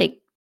kind of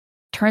like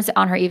turns it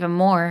on her even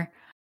more,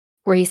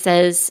 where he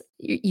says,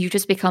 you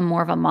just become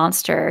more of a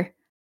monster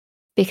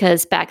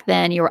because back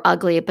then you were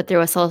ugly, but there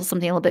was still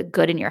something a little bit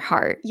good in your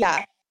heart.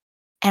 Yeah.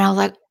 And I was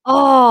like,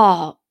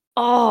 oh,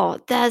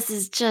 this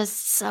is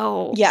just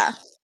so. Yeah.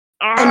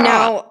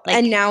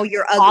 And now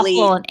you're ugly.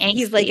 And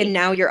he's like, and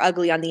now you're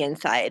ugly on the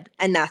inside,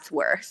 and that's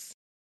worse.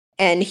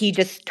 And he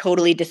just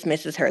totally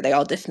dismisses her. They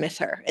all dismiss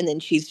her, and then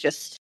she's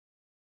just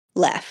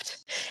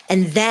left.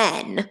 And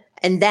then,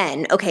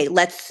 okay,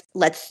 let's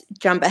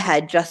jump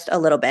ahead just a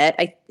little bit.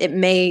 I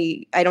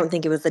don't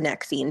think it was the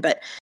next scene, but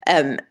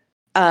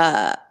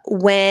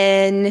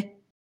when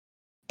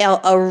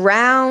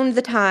around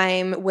the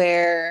time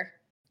where,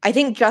 I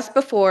think just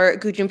before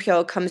Gu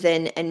Junpyo comes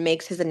in and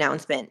makes his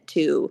announcement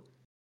to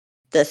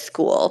the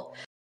school,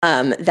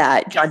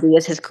 that John D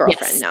is his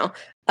girlfriend now.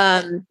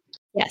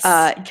 Yes.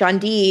 John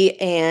D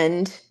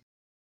and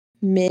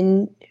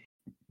Minji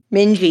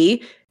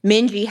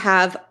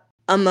have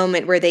a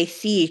moment where they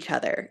see each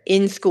other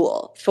in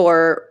school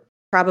for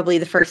probably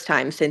the first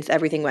time since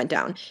everything went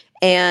down.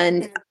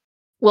 And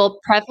we'll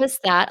preface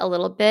that a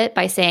little bit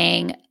by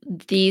saying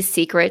these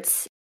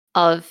secrets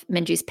of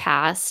Minji's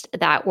past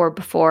that were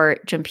before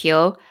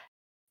Junpyo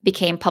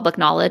became public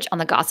knowledge on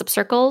the gossip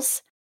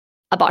circles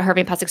about her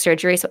having plastic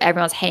surgery. So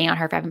everyone's hating on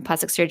her for having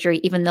plastic surgery,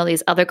 even though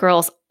these other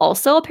girls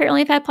also apparently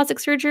have had plastic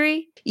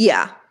surgery.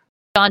 Yeah.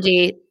 John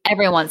D,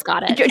 everyone's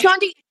got it. John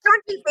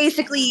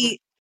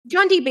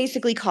D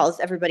basically calls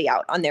everybody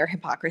out on their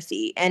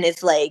hypocrisy and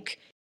is like,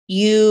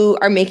 you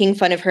are making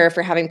fun of her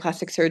for having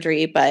plastic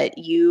surgery, but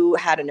you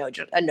had a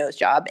nose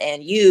job,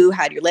 and you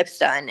had your lips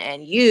done,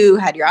 and you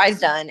had your eyes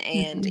done,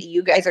 and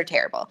you guys are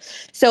terrible.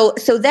 So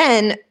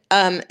then,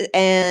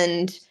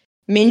 and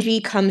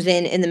Minji comes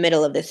in the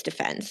middle of this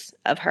defense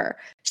of her.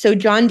 So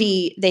John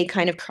Dee, they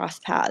kind of cross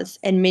paths,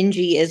 and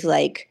Minji is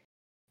like,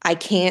 I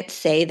can't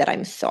say that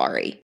I'm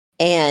sorry,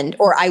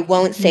 or I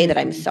won't say that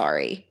I'm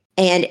sorry.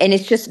 And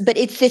it's just, but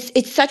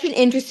it's such an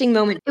interesting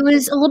moment. It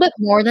was a little bit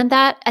more than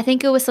that. I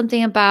think it was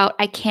something about,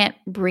 I can't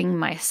bring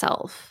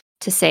myself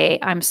to say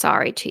I'm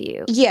sorry to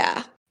you.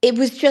 Yeah. It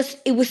was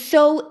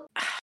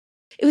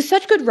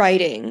such good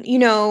writing,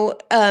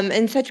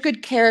 and such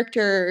good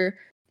character,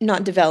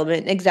 not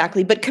development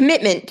exactly, but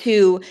commitment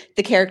to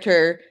the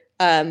character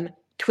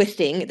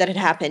twisting that had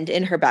happened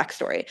in her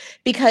backstory.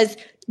 Because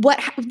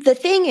the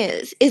thing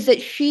is that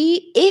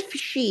if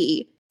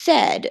she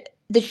said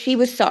that she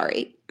was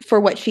sorry for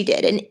what she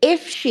did, and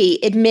if she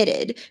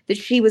admitted that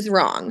she was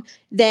wrong,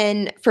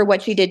 then for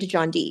what she did to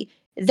John Dee,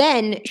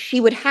 then she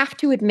would have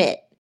to admit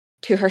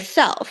to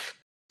herself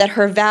that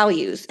her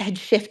values had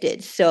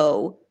shifted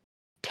so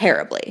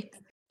terribly.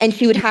 And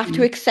she would have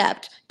to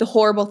accept the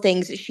horrible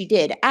things that she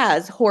did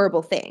as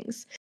horrible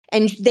things.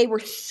 And they were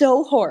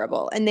so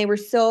horrible, and they were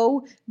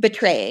so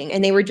betraying,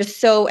 and they were just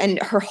so,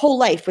 and her whole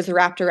life was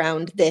wrapped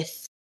around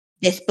this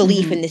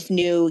belief in this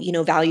new,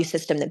 value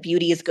system that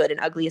beauty is good and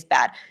ugly is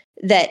bad,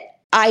 that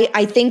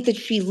I think that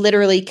she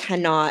literally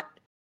cannot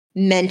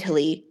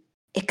mentally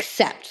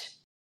accept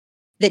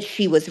that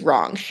she was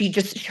wrong.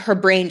 Her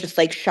brain just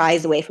like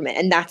shies away from it.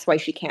 And that's why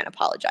she can't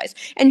apologize.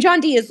 And John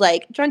Dee is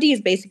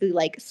basically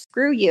like,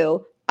 screw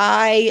you.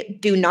 I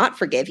do not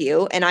forgive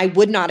you. And I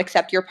would not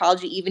accept your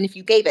apology even if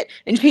you gave it.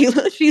 And she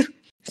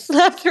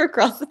slaps her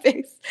across the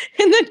face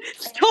and then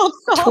stomps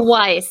off.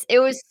 Twice. It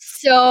was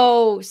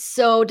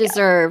so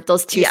deserved,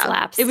 those two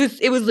slaps. It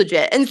was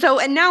legit. And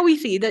now we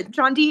see that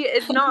John Dee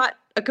is not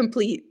a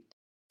complete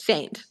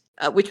saint,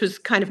 which was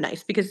kind of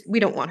nice because we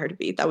don't want her to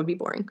be. That would be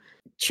boring.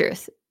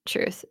 Truth.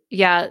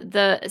 Yeah,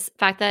 the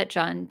fact that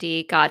John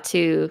Dee got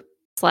to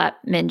slap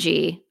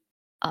Minji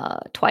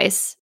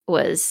twice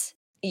was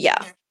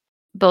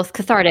both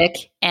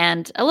cathartic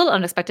and a little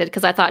unexpected,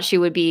 because I thought she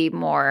would be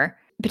more,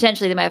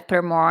 potentially they might have put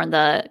her more on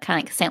the kind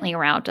of like saintly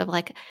route of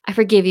like, I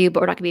forgive you,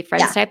 but we're not gonna be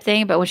friends type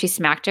thing. But when she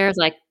smacked her, I was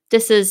like,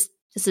 this is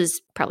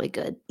probably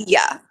good.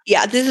 Yeah,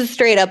 this is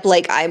straight up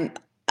like,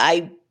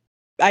 I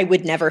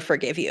would never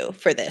forgive you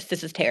for this.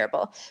 This is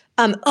terrible.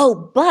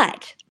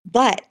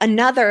 But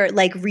another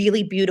like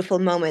really beautiful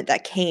moment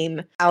that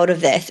came out of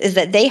this is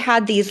that they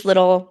had these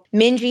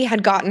Minji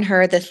had gotten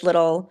her this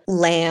little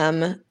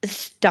lamb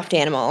stuffed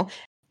animal,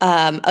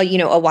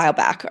 a while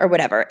back or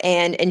whatever.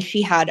 And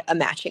she had a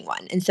matching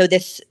one. And so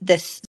this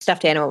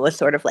stuffed animal was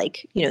sort of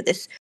like,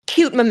 this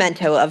cute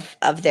memento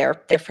of their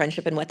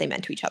friendship and what they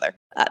meant to each other,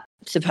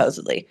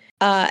 supposedly.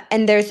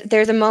 And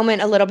there's a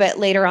moment a little bit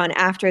later on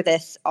after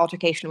this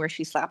altercation where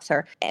she slaps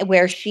her,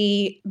 where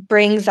she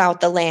brings out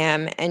the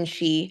lamb and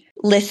she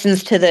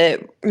listens to the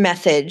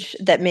message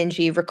that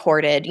Minji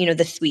recorded,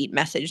 the sweet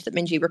message that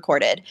Minji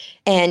recorded.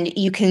 And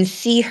you can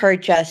see her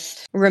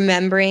just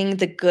remembering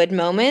the good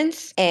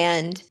moments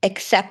and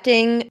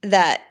accepting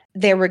that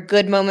there were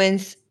good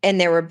moments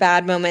and there were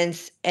bad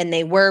moments, and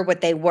they were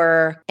what they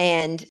were,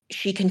 and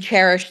she can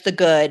cherish the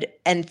good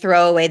and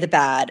throw away the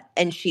bad,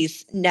 and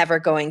she's never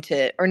going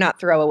to, or not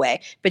throw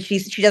away, but she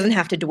doesn't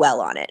have to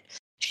dwell on it.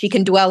 She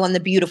can dwell on the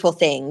beautiful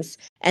things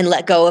and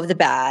let go of the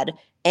bad,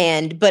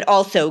 but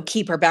also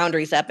keep her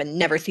boundaries up and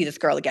never see this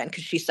girl again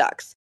because she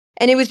sucks.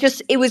 And it was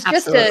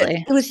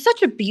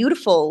such a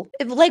beautiful,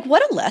 like,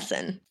 what a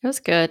lesson. It was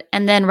good.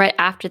 And then right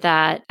after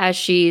that, as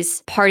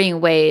she's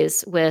parting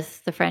ways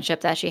with the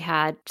friendship that she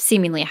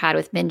seemingly had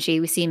with Minji,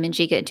 we see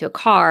Minji get into a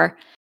car.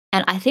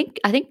 And I said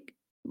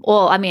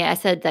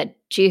that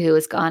Jihu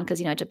is gone because,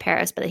 to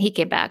Paris, but then he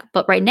came back.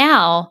 But right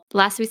now, the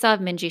last we saw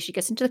of Minji, she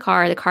gets into the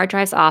car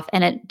drives off,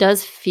 and it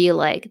does feel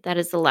like that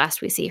is the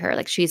last we see her.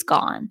 Like, she's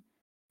gone.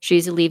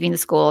 She's leaving the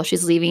school.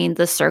 She's leaving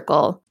the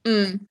circle.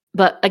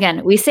 But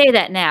again, we say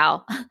that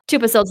now, 2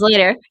 episodes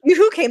later.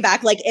 Who came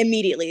back like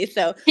immediately,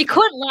 so he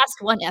couldn't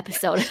last 1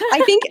 episode.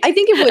 I think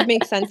it would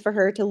make sense for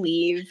her to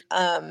leave,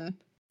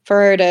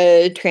 for her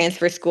to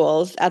transfer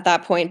schools at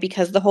that point,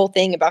 because the whole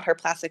thing about her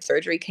plastic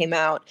surgery came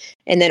out,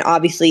 and then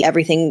obviously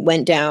everything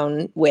went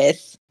down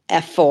with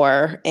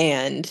F4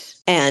 and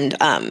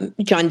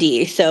John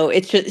Dee. So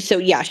it's just,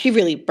 she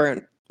really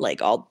burnt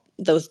like all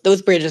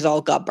those bridges all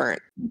got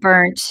burnt,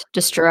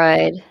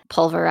 destroyed,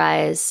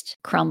 pulverized,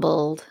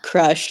 crumbled,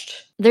 crushed.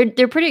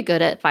 They're pretty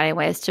good at finding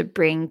ways to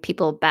bring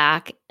people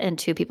back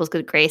into people's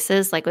good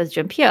graces, like with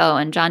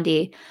Junpyo and John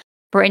Dee.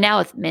 But right now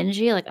with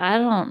Minji, like, I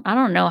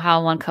don't know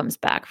how one comes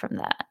back from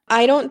that.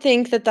 I don't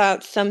think that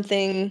that's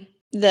something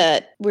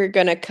that we're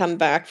gonna come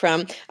back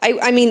from.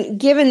 I mean,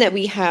 given that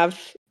we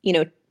have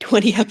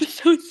 20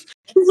 episodes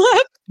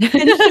left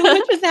and so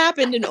much has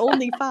happened in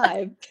only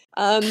 5,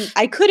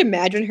 I could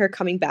imagine her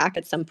coming back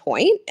at some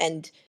point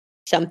and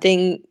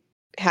something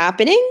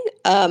happening,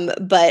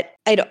 but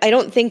I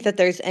don't think that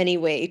there's any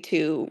way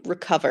to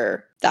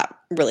recover that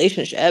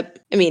relationship.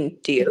 I mean,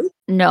 do you?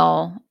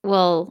 No.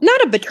 Well,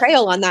 not a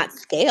betrayal on that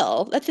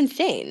scale. That's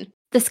insane.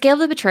 the scale of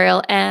the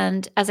betrayal,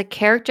 and as a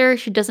character,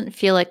 she doesn't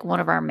feel like one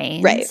of our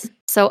mains. Right.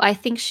 So I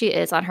think she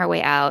is on her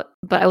way out,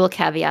 but I will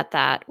caveat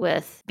that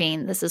with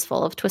being this is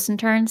full of twists and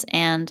turns,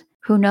 and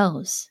who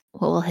knows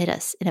what will hit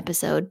us in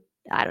episode,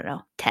 I don't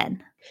know,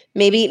 10.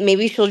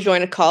 Maybe she'll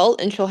join a cult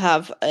and she'll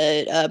have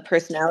a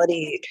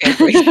personality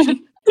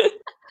transformation.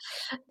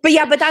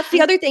 But that's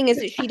the other thing, is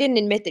that she didn't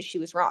admit that she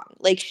was wrong.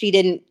 Like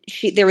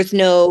there was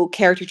no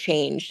character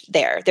change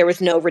there. There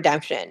was no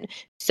redemption.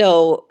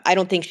 So I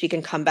don't think she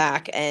can come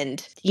back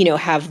and,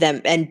 have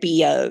them and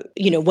be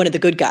one of the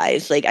good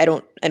guys. Like I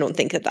don't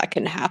think that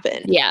can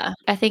happen. Yeah,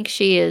 I think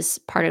she is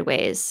parted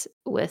ways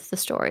with the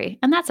story,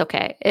 and that's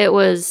okay. It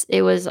was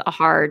a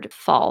hard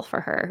fall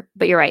for her,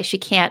 but you're right. She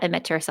can't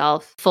admit to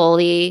herself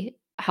fully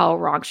how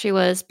wrong she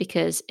was,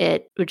 because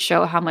it would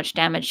show how much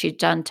damage she'd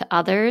done to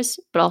others,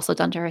 but also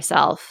done to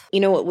herself. You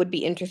know what would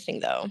be interesting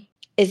though,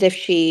 is if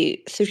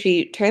she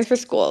transfers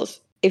schools,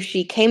 if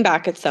she came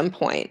back at some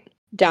point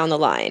down the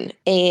line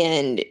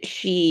and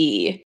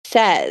she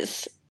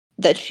says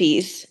that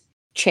she's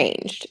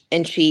changed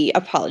and she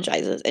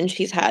apologizes and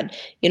she's had,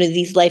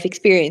 these life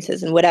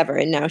experiences and whatever,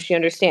 and now she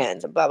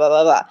understands and blah, blah,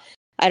 blah, blah.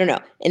 I don't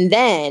know. And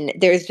then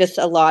there's just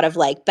a lot of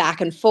like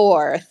back and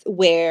forth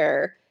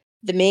where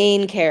the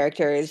main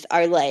characters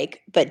are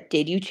like, but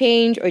did you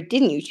change or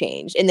didn't you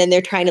change? And then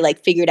they're trying to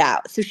like figure it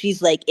out. So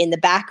she's like in the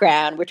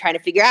background, we're trying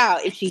to figure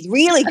out if she's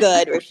really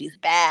good or if she's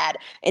bad.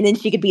 And then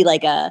she could be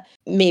like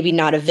maybe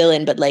not a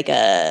villain, but like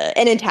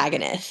an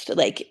antagonist,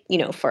 like,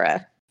 for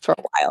a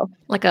while.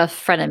 Like a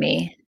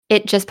frenemy.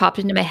 It just popped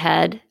into my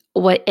head.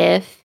 What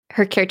if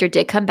her character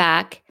did come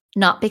back,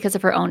 not because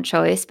of her own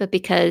choice, but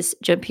because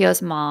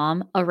Junpyo's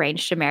mom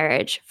arranged a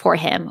marriage for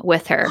him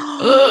with her?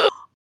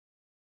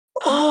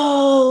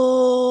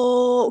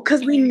 Oh,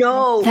 because we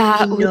know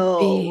That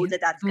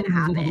that's going to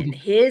happen.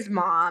 His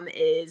mom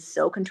is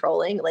so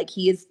controlling. Like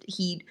she has,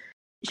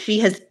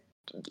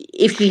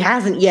 if she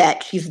hasn't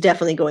yet, she's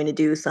definitely going to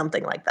do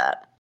something like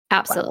that.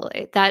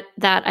 Absolutely. Wow.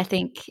 That I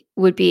think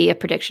would be a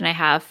prediction I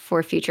have for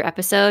a future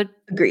episode.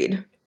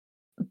 Agreed.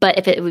 But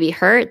if it would be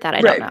her, that I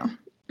don't know.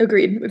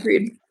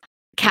 Agreed.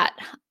 Kat,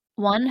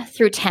 1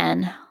 through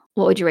 10,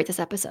 what would you rate this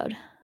episode?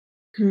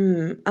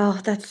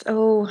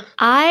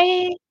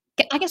 I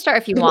can start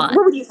if you want.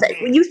 What would you say?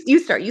 You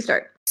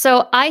start.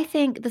 So I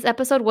think this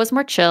episode was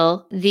more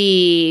chill.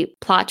 The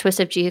plot twist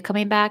of Jihu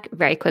coming back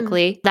very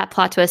quickly, that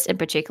plot twist in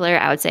particular,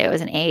 I would say it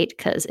was an 8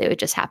 because it would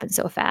just happen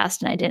so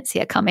fast and I didn't see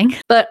it coming.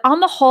 But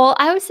on the whole,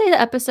 I would say the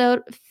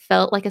episode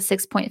felt like a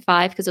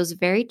 6.5 because it was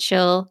very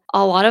chill.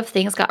 A lot of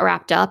things got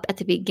wrapped up at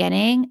the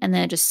beginning and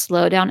then it just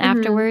slowed down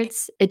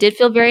afterwards. It did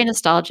feel very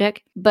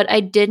nostalgic, but I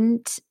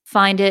didn't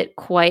find it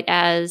quite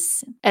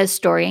as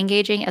story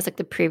engaging as like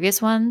the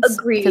previous ones.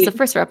 Agreed. Because the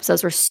first 4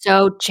 episodes were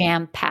so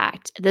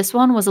jam-packed. This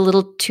one was a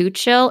little too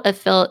chill. It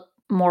felt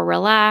more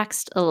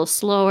relaxed, a little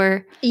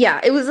slower.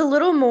 Yeah, it was a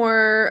little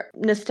more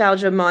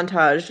nostalgia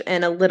montage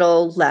and a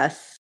little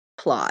less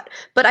plot.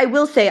 But I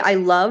will say I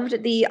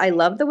loved the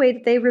way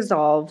that they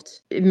resolved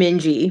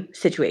Minji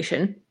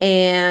situation,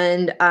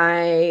 and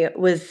I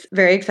was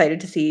very excited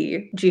to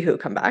see Jihu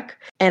come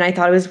back. And I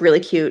thought it was really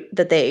cute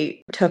that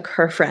they took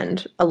her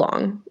friend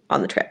along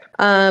on the trip.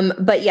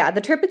 But yeah,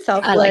 the trip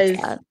itself was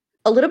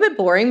a little bit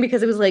boring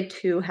because it was like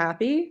too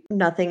happy.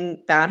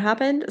 Nothing bad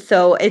happened.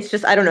 So it's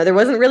just, I don't know. There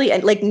wasn't really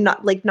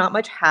not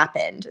much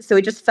happened. So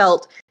it just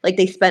felt like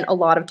they spent a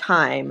lot of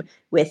time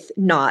with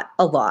not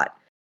a lot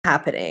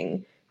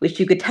happening, which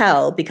you could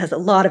tell because a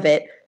lot of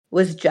it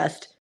was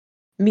just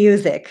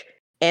music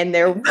and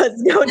there was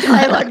no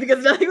dialogue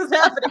because nothing was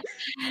happening.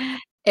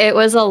 It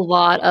was a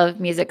lot of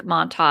music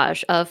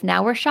montage of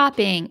now we're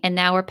shopping and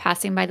now we're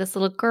passing by this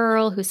little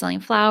girl who's selling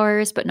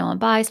flowers, but no one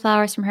buys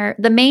flowers from her.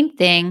 The main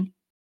thing,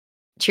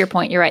 to your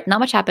point, you're right, not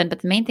much happened, but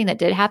the main thing that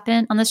did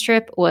happen on this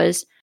trip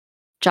was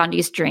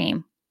Jondi's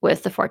dream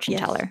with the fortune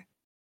teller.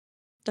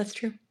 That's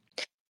true.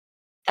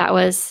 That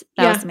was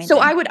the main so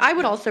thing. I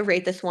would also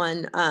rate this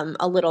one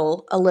a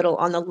little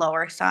on the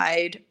lower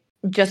side,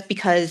 just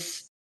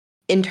because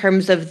in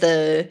terms of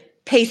the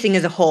pacing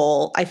as a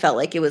whole, I felt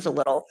like it was a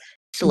little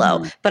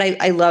slow. But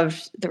I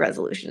loved the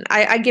resolution.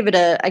 I'll give it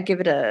a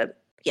 6.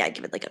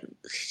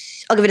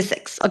 I'll give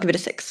it a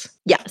 6.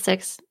 Yeah.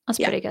 6. That's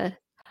pretty good.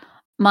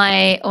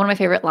 One of my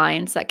favorite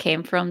lines that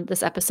came from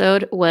this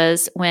episode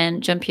was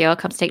when Junpyo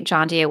comes to take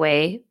Jondi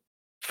away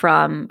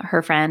from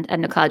her friend at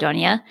New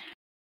Caledonia.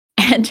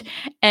 And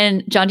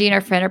Jondi and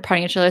her friend are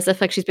pointing at each other as if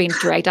like she's being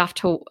dragged off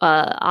to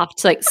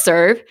like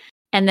serve.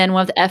 And then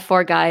one of the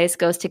F4 guys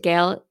goes to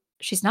Gail.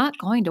 She's not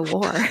going to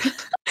war.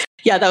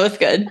 Yeah, that was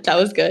good. That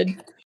was pretty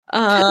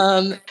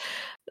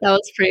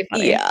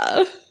funny.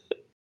 Yeah,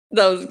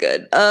 that was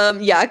good.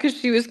 Yeah, because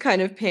she was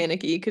kind of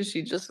panicky because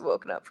she'd just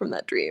woken up from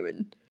that dream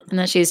and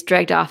then she's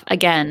dragged off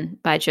again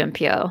by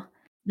Junpyo.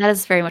 That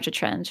is very much a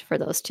trend for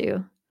those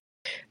two.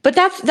 But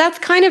that's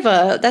kind of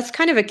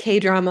a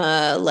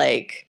K-drama,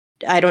 like,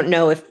 I don't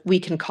know if we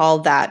can call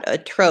that a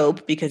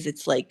trope because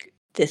it's like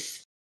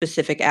this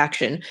specific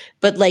action,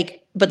 but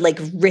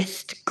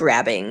wrist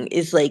grabbing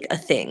is like a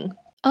thing.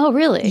 Oh,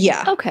 really?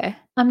 Yeah. Okay.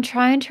 I'm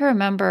trying to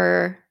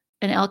remember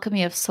in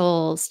Alchemy of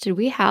Souls, did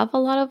we have a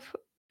lot of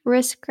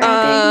wrist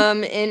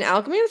grabbing? In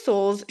Alchemy of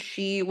Souls,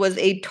 she was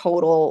a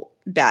total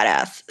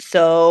badass.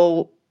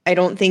 So I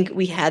don't think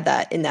we had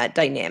that in that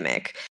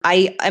dynamic.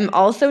 I am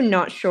also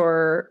not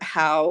sure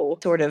how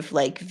sort of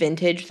like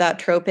vintage that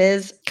trope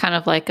is. Kind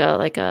of like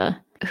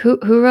a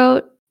who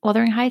wrote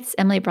Wuthering Heights?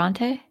 Emily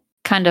Bronte?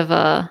 Kind of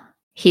a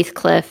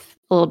Heathcliff,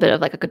 a little bit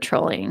of like a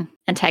controlling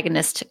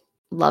antagonist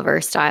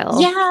lover style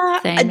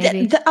thing,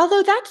 maybe.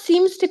 Although that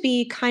seems to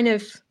be kind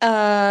of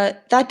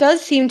that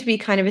does seem to be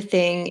kind of a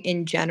thing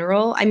in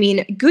general. I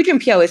mean, Gu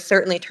Junpyo is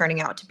certainly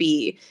turning out to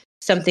be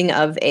something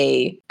of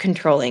a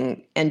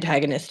controlling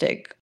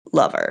antagonistic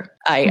lover.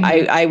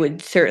 I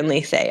would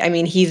certainly say. I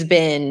mean, he's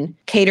been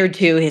catered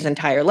to his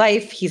entire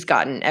life. He's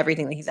gotten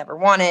everything that he's ever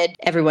wanted.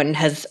 Everyone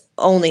has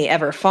only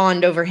ever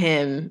fawned over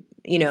him,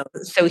 you know.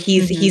 So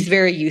he's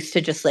very used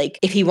to just like,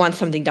 if he wants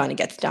something done, it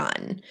gets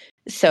done.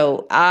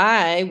 So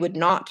I would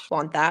not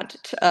want that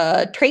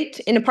trait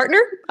in a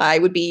partner. I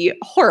would be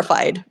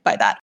horrified by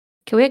that.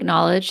 Can we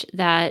acknowledge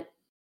that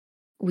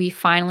we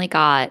finally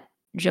got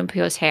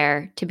Junpyo's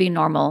hair to be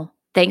normal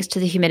thanks to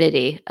the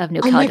humidity of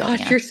New Caledonia? Oh my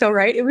gosh, you're so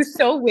right. It was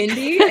so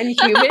windy and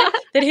humid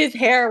that his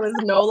hair was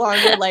no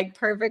longer like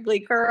perfectly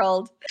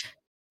curled.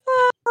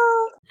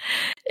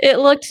 It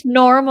looked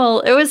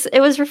normal. It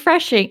was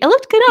refreshing. It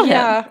looked good on him.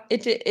 Yeah,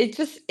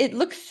 it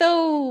looks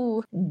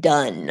so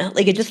done.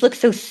 Like it just looks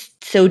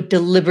so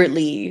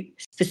deliberately,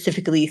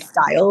 specifically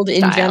styled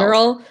in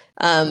general.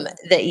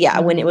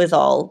 That when it was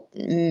all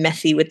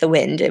messy with the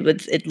wind,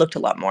 it looked a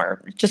lot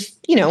more just,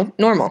 you know,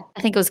 normal.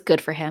 I think it was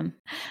good for him.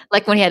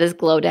 Like when he had his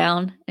glow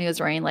down and he was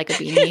wearing like a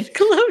beanie. His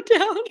glow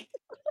down.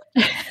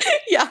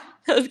 Yeah,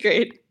 that was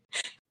great.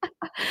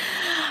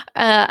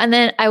 And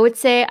then I would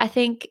say, I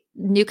think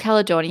New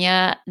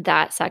Caledonia,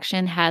 that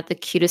section had the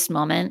cutest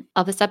moment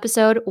of this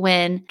episode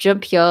when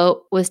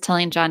Junpyo was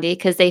telling Jeondy,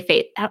 because I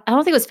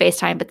don't think it was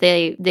FaceTime, but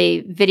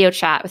they video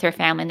chat with her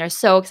family, and they're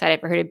so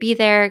excited for her to be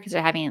there because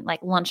they're having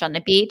like lunch on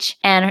the beach.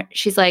 And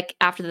she's like,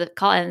 after the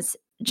call ends,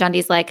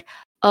 Jeondy's like,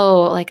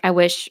 oh, like I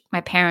wish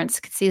my parents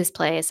could see this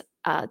place.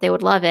 They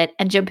would love it.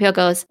 And Junpyo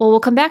goes, well,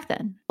 we'll come back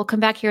then. We'll come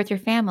back here with your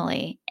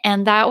family.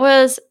 And that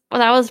was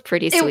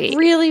pretty sweet. It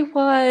really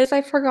was.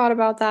 I forgot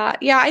about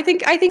that. Yeah, I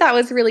think that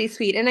was really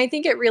sweet. And I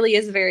think it really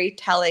is very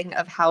telling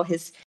of how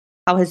his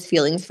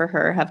feelings for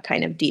her have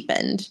kind of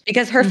deepened.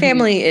 Because her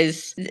family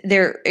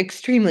they're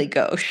extremely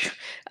gauche.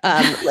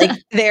 Like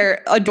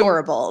they're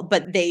adorable,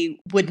 but they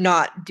would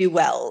not do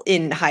well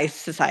in high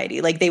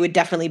society. Like they would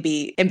definitely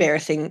be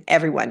embarrassing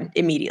everyone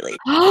immediately.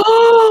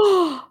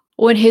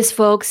 When his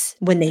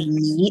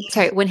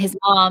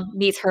mom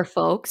meets her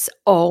folks,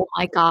 oh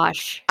my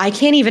gosh. I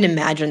can't even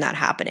imagine that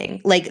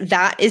happening. Like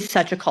that is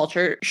such a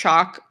culture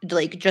shock.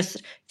 Like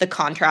just the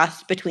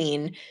contrast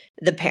between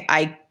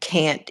I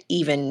can't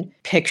even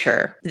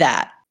picture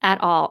that.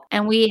 At all.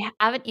 And we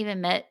haven't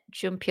even met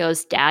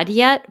Junpyo's dad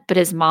yet, but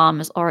his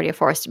mom is already a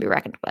force to be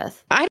reckoned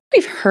with. I don't know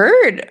if we've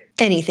heard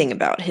anything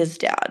about his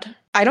dad.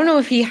 I don't know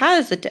if he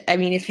has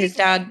if his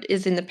dad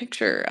is in the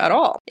picture at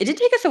all. It did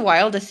take us a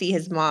while to see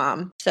his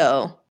mom,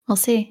 so we'll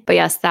see. But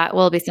yes, that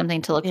will be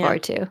something to look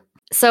forward to.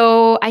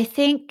 So I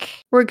think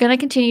we're going to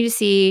continue to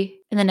see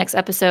in the next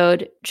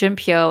episode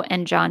Junpyo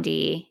and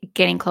Jeondy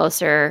getting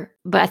closer,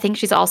 but I think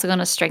she's also going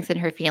to strengthen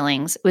her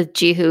feelings with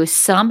Jihoo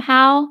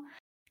somehow,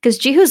 because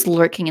Jihoo's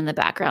lurking in the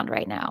background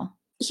right now.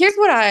 Here's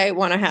what I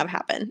want to have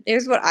happen.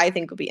 Here's what I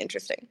think will be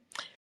interesting.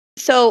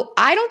 So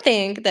I don't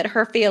think that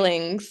her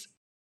feelings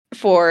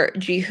for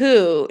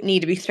Jihoo need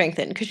to be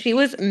strengthened because she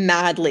was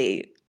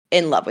madly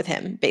in love with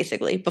him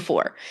basically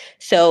before.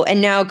 So, and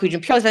now Gu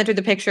Junpyo has entered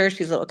the picture.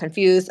 She's a little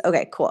confused.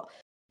 Okay, cool.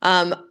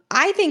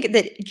 I think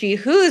that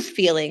Jihoo's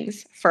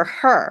feelings for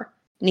her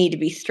need to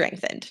be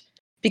strengthened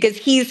because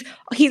he's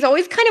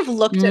always kind of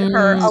looked at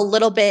her a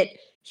little bit.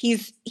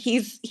 He's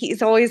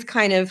always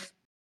kind of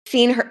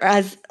seen her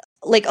as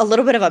like a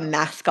little bit of a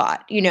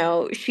mascot, you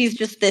know. She's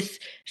just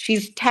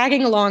she's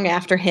tagging along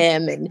after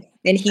him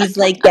and he's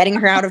like getting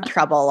her out of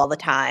trouble all the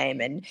time,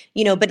 and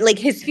you know, but like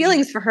his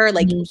feelings for her,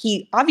 like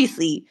he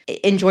obviously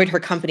enjoyed her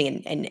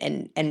company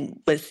and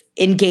was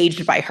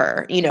engaged by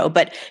her, you know,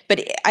 but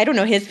I don't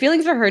know, his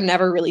feelings for her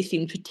never really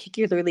seemed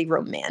particularly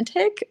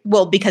romantic.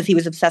 Well, because he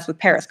was obsessed with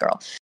Paris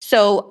Girl.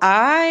 So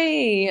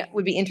I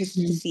would be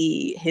interested to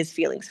see his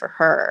feelings for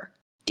her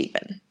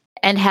deepen.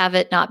 And have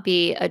it not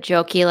be a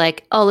jokey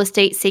like, oh, let's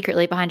date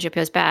secretly behind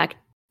Junpyo's back.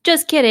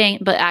 Just kidding.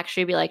 But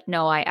actually be like,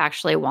 no, I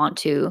actually want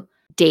to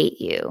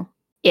date you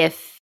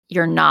if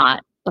you're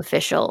not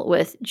official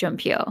with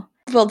Junpyo.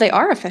 Well, they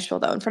are official,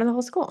 though, in front of the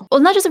whole school.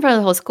 Well, not just in front of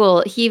the whole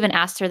school. He even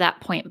asked her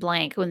that point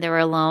blank when they were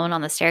alone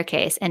on the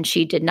staircase, and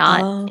she did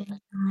not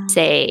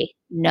say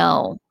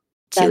no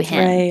to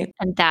him. Right.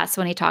 And that's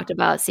when he talked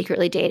about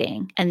secretly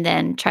dating and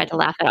then tried to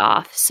laugh it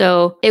off.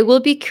 So it will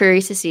be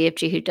curious to see if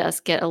Jihoo does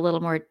get a little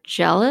more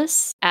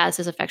jealous as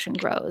his affection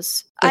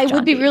grows. I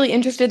would be really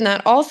interested in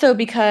that also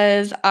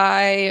because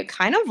I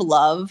kind of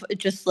love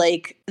just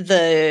like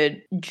the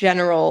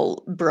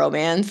general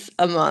bromance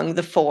among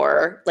the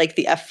four, like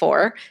the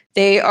F4.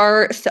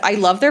 I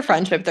love their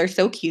friendship. They're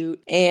so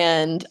cute.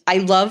 And I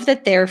love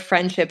that their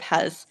friendship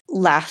has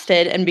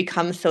lasted and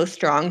become so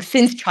strong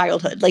since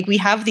childhood. Like we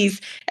have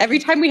these, every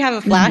time we have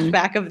a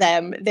flashback of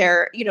them,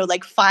 they're,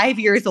 like 5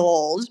 years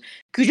old.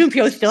 Gu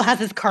Junpyo still has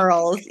his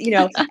curls,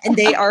 and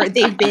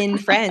they've been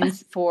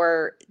friends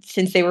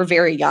since they were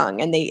very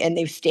young, and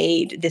they've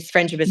stayed. This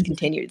friendship has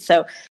continued.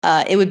 So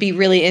it would be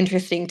really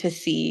interesting to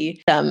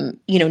see some,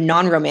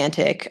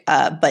 non-romantic,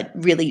 but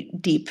really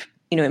deep,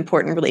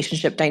 important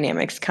relationship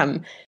dynamics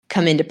come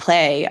into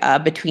play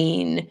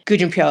between Gu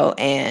Junpyo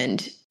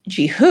and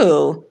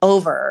Ji-hoo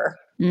over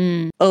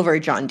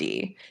John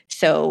D.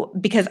 So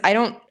because I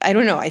don't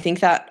know, I think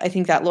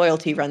that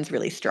loyalty runs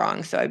really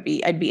strong. So I'd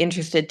be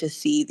interested to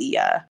see the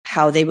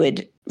how they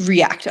would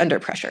react under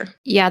pressure.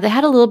 Yeah, they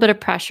had a little bit of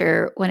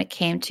pressure when it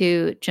came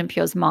to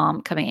Junpyo's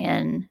mom coming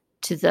in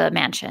to the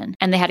mansion,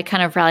 and they had to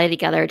kind of rally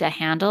together to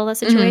handle the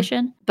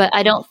situation. But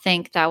I don't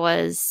think that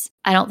was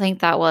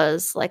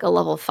like a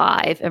level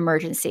 5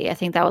 emergency. I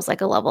think that was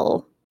like a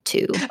level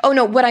 2. Oh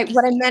no, what I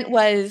meant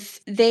was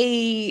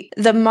the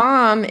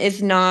mom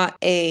is not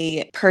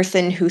a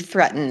person who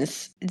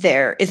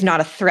is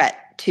not a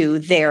threat to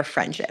their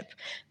friendship.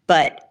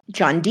 But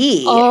John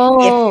D, if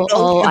both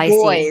the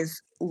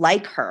boys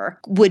like her,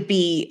 would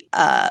be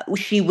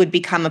she would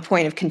become a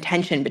point of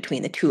contention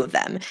between the two of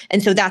them.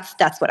 And so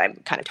that's what I'm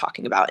kind of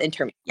talking about in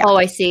terms. Oh,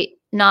 I see.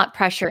 Not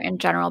pressure in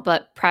general,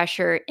 but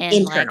pressure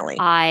internally.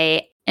 Like,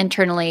 I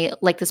internally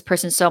like this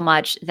person so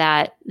much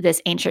that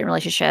this ancient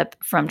relationship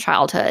from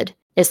childhood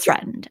is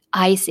threatened.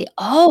 I see.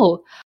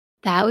 Oh,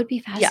 that would be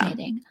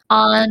fascinating. Yeah.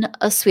 On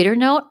a sweeter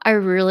note, I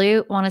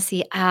really want to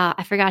see.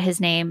 I forgot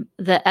his name.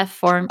 The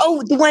F4.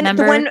 Oh, the one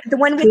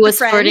with who was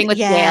the flirting with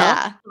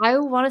Dale. I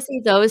want to see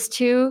those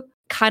two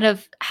kind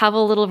of have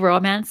a little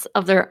romance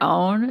of their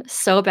own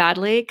so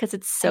badly because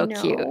it's so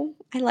cute.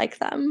 I like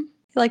them.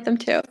 I like them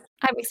too.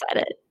 I'm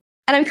excited.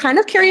 And I'm kind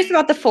of curious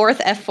about the fourth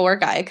F4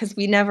 guy because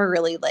we never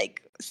really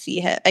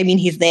see him. I mean,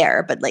 he's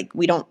there, but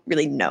we don't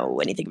really know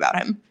anything about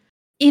him.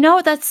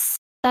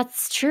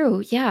 That's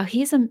true. Yeah,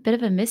 he's a bit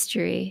of a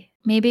mystery.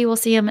 Maybe we'll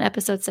see him in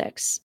episode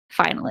 6.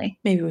 Finally.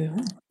 Maybe we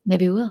will.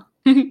 Maybe we will.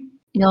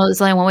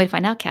 There's only one way to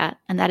find out, Kat,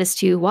 and that is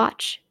to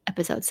watch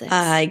episode 6.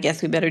 I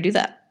guess we better do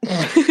that.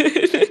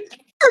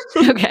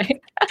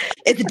 Okay.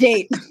 It's a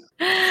date.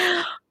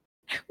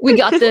 We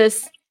got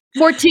this.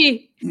 More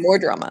tea. More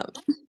drama.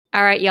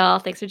 All right, y'all.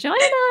 Thanks for joining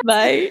us.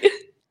 Bye.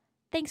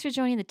 Thanks for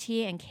joining the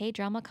Tea and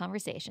K-Drama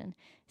conversation.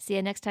 See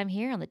you next time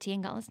here on the Tea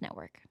and Gauntlets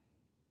Network.